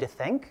ability to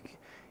think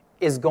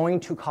is going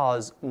to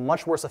cause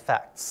much worse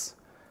effects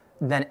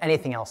than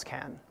anything else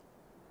can.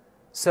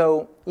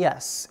 So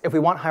yes, if we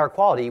want higher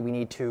quality, we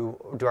need to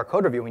do our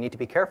code review, we need to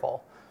be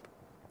careful.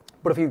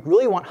 But if we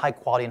really want high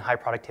quality and high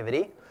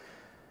productivity,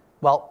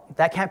 well,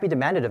 that can't be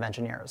demanded of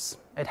engineers.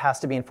 It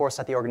has to be enforced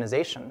at the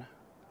organization.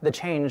 The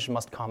change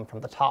must come from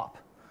the top.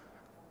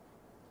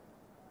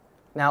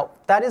 Now,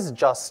 that is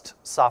just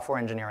software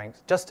engineering,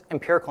 just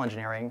empirical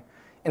engineering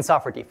in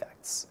software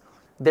defects.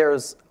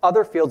 There's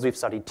other fields we've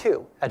studied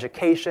too: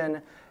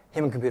 education,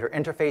 human-computer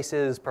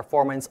interfaces,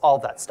 performance, all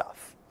of that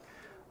stuff.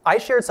 I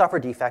shared software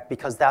defect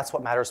because that's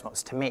what matters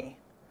most to me.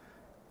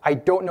 I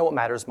don't know what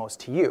matters most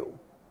to you.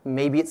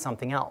 Maybe it's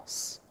something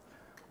else.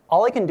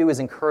 All I can do is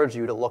encourage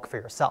you to look for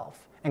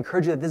yourself,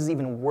 encourage you that this is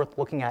even worth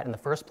looking at in the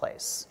first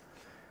place.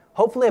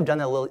 Hopefully I've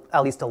done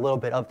at least a little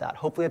bit of that.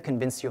 Hopefully I've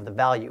convinced you of the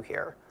value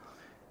here.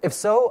 If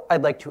so,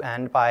 I'd like to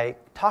end by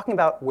talking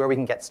about where we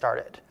can get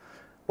started.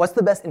 What's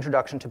the best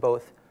introduction to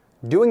both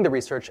doing the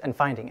research and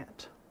finding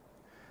it?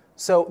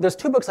 So there's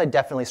 2 books I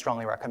definitely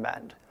strongly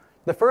recommend.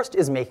 The first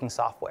is Making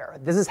Software.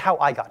 This is how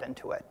I got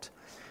into it.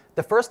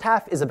 The first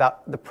half is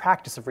about the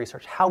practice of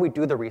research, how we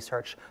do the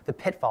research, the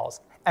pitfalls,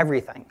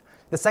 everything.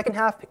 The second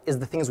half is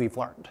the things we've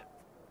learned.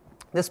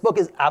 This book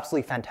is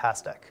absolutely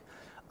fantastic.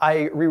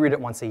 I reread it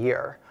once a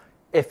year.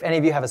 If any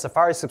of you have a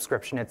Safari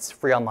subscription, it's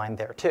free online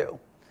there too.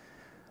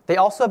 They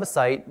also have a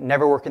site,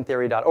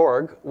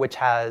 neverworkintheory.org, which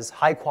has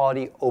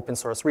high-quality open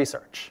source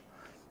research.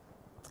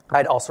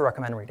 I'd also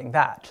recommend reading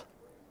that.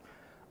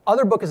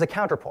 Other book is a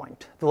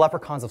counterpoint, The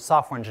Leprechauns of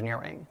Software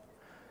Engineering.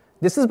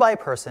 This is by a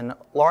person,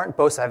 Laurent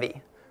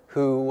Bosevi,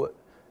 who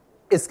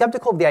is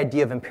skeptical of the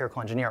idea of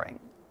empirical engineering.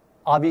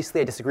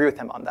 Obviously, I disagree with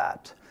him on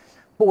that.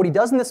 But what he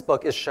does in this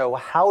book is show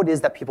how it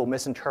is that people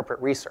misinterpret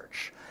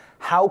research,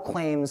 how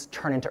claims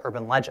turn into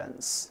urban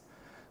legends.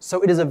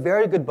 So it is a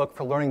very good book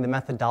for learning the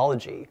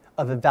methodology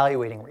of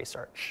evaluating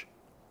research.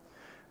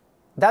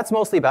 That's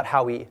mostly about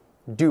how we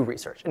do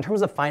research. In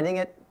terms of finding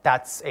it,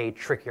 that's a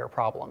trickier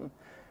problem.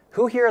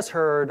 Who here has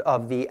heard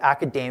of the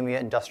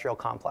academia-industrial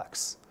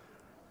complex?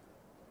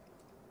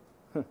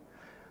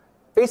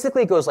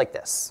 Basically, it goes like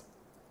this.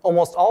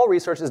 Almost all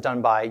research is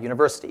done by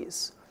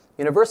universities.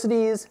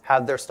 Universities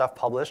have their stuff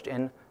published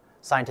in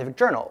scientific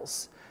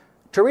journals.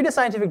 To read a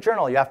scientific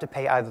journal, you have to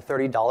pay either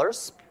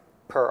 $30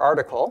 per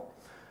article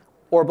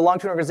or belong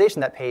to an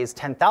organization that pays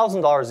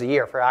 $10,000 a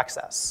year for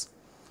access.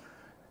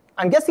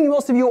 I'm guessing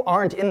most of you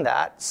aren't in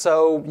that,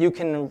 so you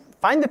can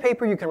find the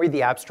paper, you can read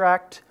the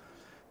abstract.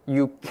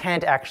 You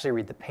can't actually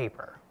read the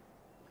paper.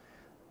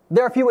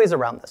 There are a few ways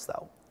around this,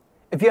 though.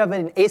 If you have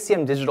an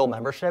ACM Digital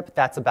membership,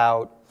 that's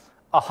about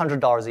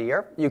 $100 a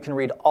year. You can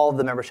read all of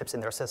the memberships in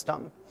their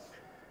system.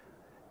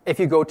 If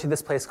you go to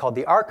this place called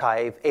the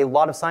Archive, a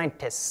lot of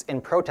scientists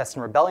in protest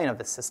and rebellion of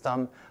this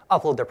system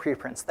upload their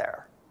preprints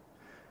there.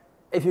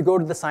 If you go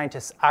to the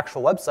scientists'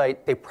 actual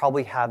website, they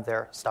probably have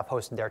their stuff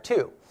hosted there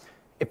too.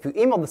 If you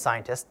email the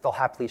scientist, they'll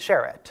happily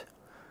share it.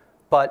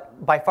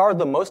 But by far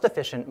the most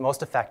efficient,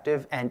 most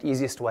effective, and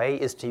easiest way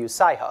is to use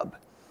Sci-Hub,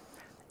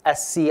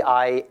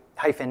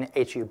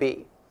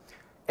 SCI-HUB.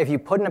 If you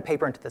put in a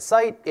paper into the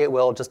site, it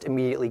will just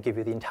immediately give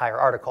you the entire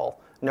article.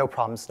 No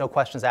problems, no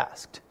questions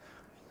asked.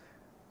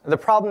 The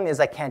problem is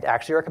I can't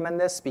actually recommend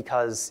this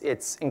because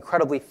it's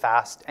incredibly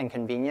fast and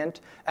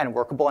convenient and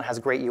workable and has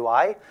great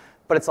UI,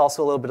 but it's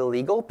also a little bit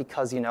illegal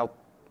because,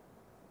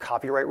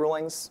 copyright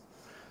rulings.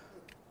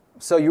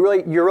 So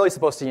you're really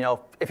supposed to,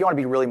 if you want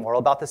to be really moral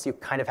about this, you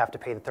kind of have to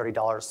pay the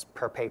 $30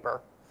 per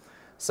paper.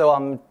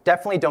 So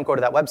definitely don't go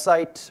to that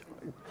website.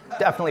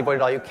 Definitely avoid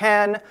it all you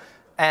can,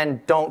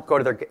 and don't go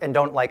to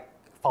don't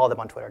follow them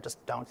on Twitter.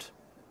 Just don't.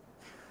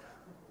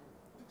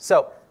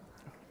 So,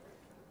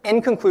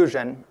 in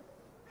conclusion,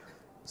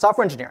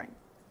 software engineering,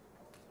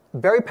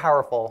 very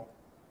powerful,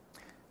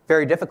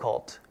 very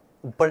difficult,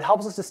 but it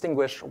helps us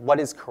distinguish what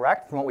is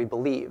correct from what we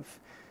believe,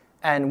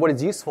 and what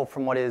is useful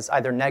from what is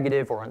either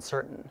negative or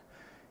uncertain.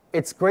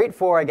 It's great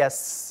for, I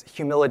guess,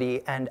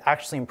 humility and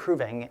actually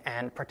improving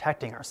and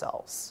protecting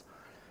ourselves.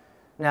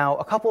 Now,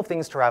 a couple of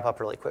things to wrap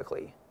up really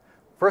quickly.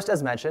 First,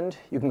 as mentioned,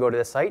 you can go to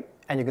this site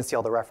and you can see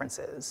all the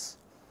references.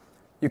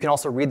 You can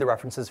also read the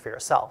references for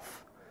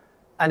yourself.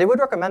 And I would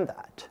recommend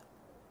that.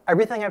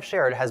 Everything I've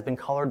shared has been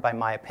colored by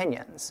my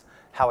opinions,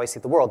 how I see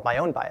the world, my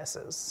own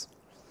biases.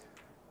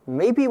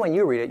 Maybe when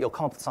you read it, you'll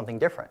come up with something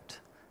different.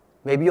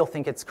 Maybe you'll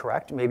think it's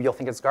correct, maybe you'll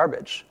think it's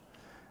garbage.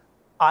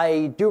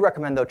 I do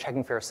recommend, though,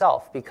 checking for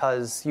yourself,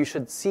 because you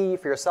should see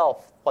for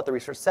yourself what the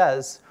research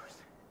says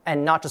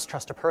and not just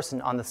trust a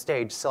person on the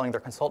stage shilling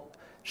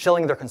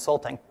their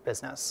consulting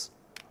business.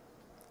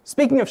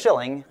 Speaking of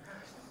shilling,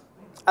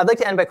 I'd like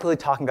to end by quickly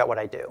talking about what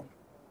I do.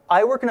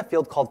 I work in a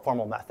field called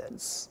formal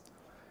methods.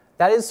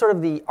 That is sort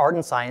of the art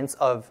and science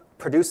of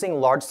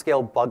producing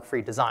large-scale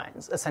bug-free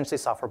designs, essentially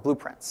software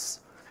blueprints.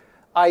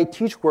 I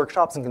teach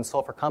workshops and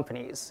consult for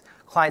companies.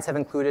 Clients have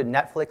included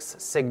Netflix,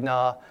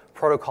 Cigna,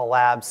 Protocol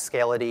Labs,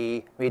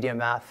 Scality, Media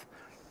Math.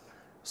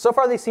 So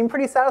far, they seem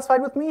pretty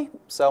satisfied with me,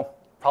 so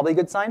probably a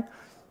good sign.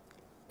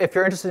 If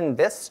you're interested in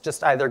this,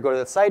 just either go to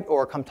the site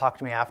or come talk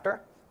to me after.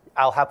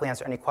 I'll happily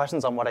answer any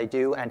questions on what I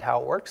do and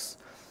how it works.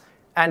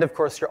 And of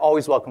course, you're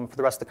always welcome for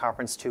the rest of the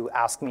conference to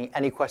ask me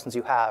any questions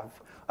you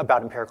have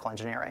about empirical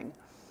engineering.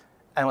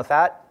 And with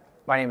that,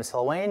 my name is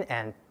Hillel,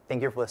 and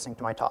thank you for listening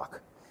to my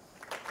talk.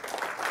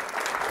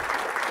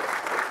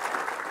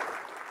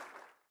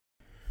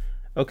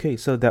 Okay,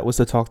 so that was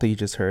the talk that you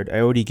just heard. I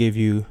already gave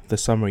you the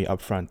summary up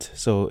front,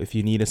 so if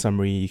you need a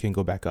summary, you can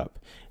go back up.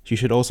 You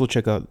should also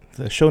check out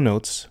the show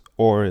notes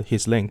or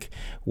his link,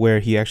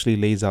 where he actually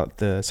lays out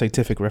the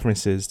scientific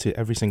references to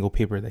every single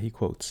paper that he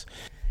quotes.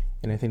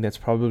 And I think that's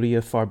probably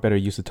a far better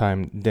use of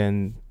time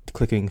than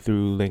clicking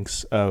through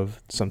links of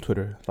some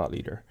Twitter thought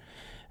leader.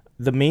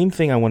 The main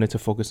thing I wanted to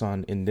focus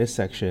on in this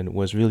section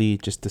was really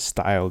just the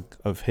style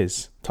of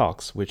his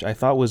talks, which I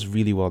thought was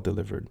really well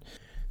delivered.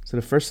 So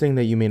the first thing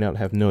that you may not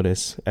have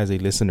noticed as a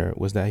listener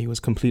was that he was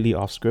completely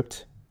off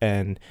script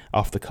and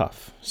off the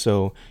cuff.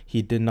 So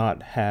he did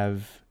not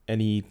have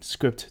any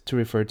script to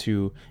refer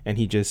to, and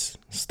he just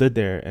stood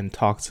there and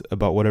talked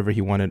about whatever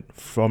he wanted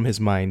from his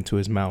mind to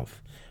his mouth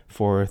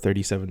for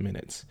 37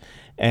 minutes.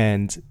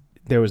 And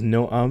there was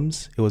no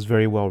ums. It was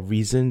very well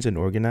reasoned and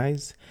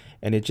organized.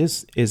 And it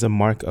just is a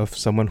mark of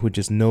someone who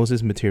just knows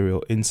his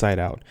material inside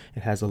out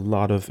and has a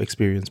lot of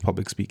experience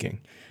public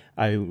speaking.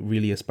 I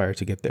really aspire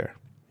to get there.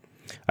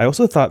 I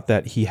also thought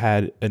that he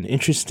had an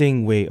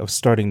interesting way of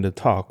starting the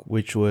talk,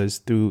 which was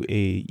through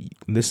a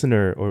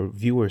listener or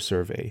viewer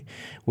survey,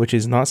 which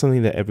is not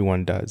something that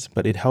everyone does,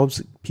 but it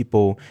helps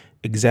people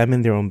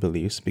examine their own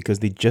beliefs because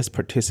they just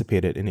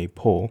participated in a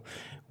poll,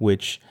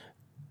 which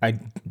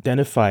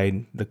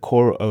identified the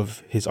core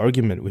of his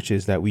argument, which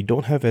is that we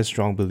don't have as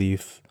strong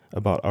belief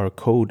about our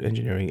code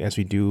engineering as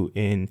we do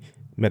in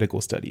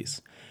medical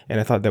studies. And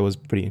I thought that was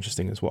pretty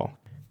interesting as well.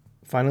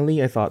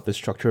 Finally, I thought the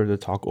structure of the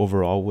talk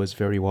overall was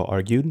very well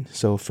argued.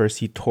 So first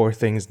he tore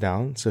things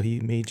down. So he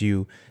made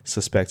you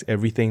suspect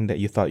everything that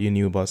you thought you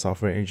knew about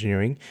software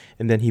engineering.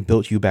 And then he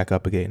built you back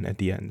up again at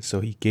the end. So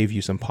he gave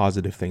you some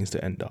positive things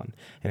to end on.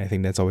 And I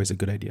think that's always a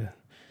good idea.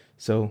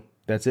 So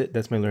that's it.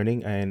 That's my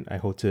learning. And I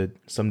hope to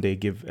someday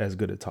give as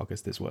good a talk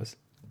as this was.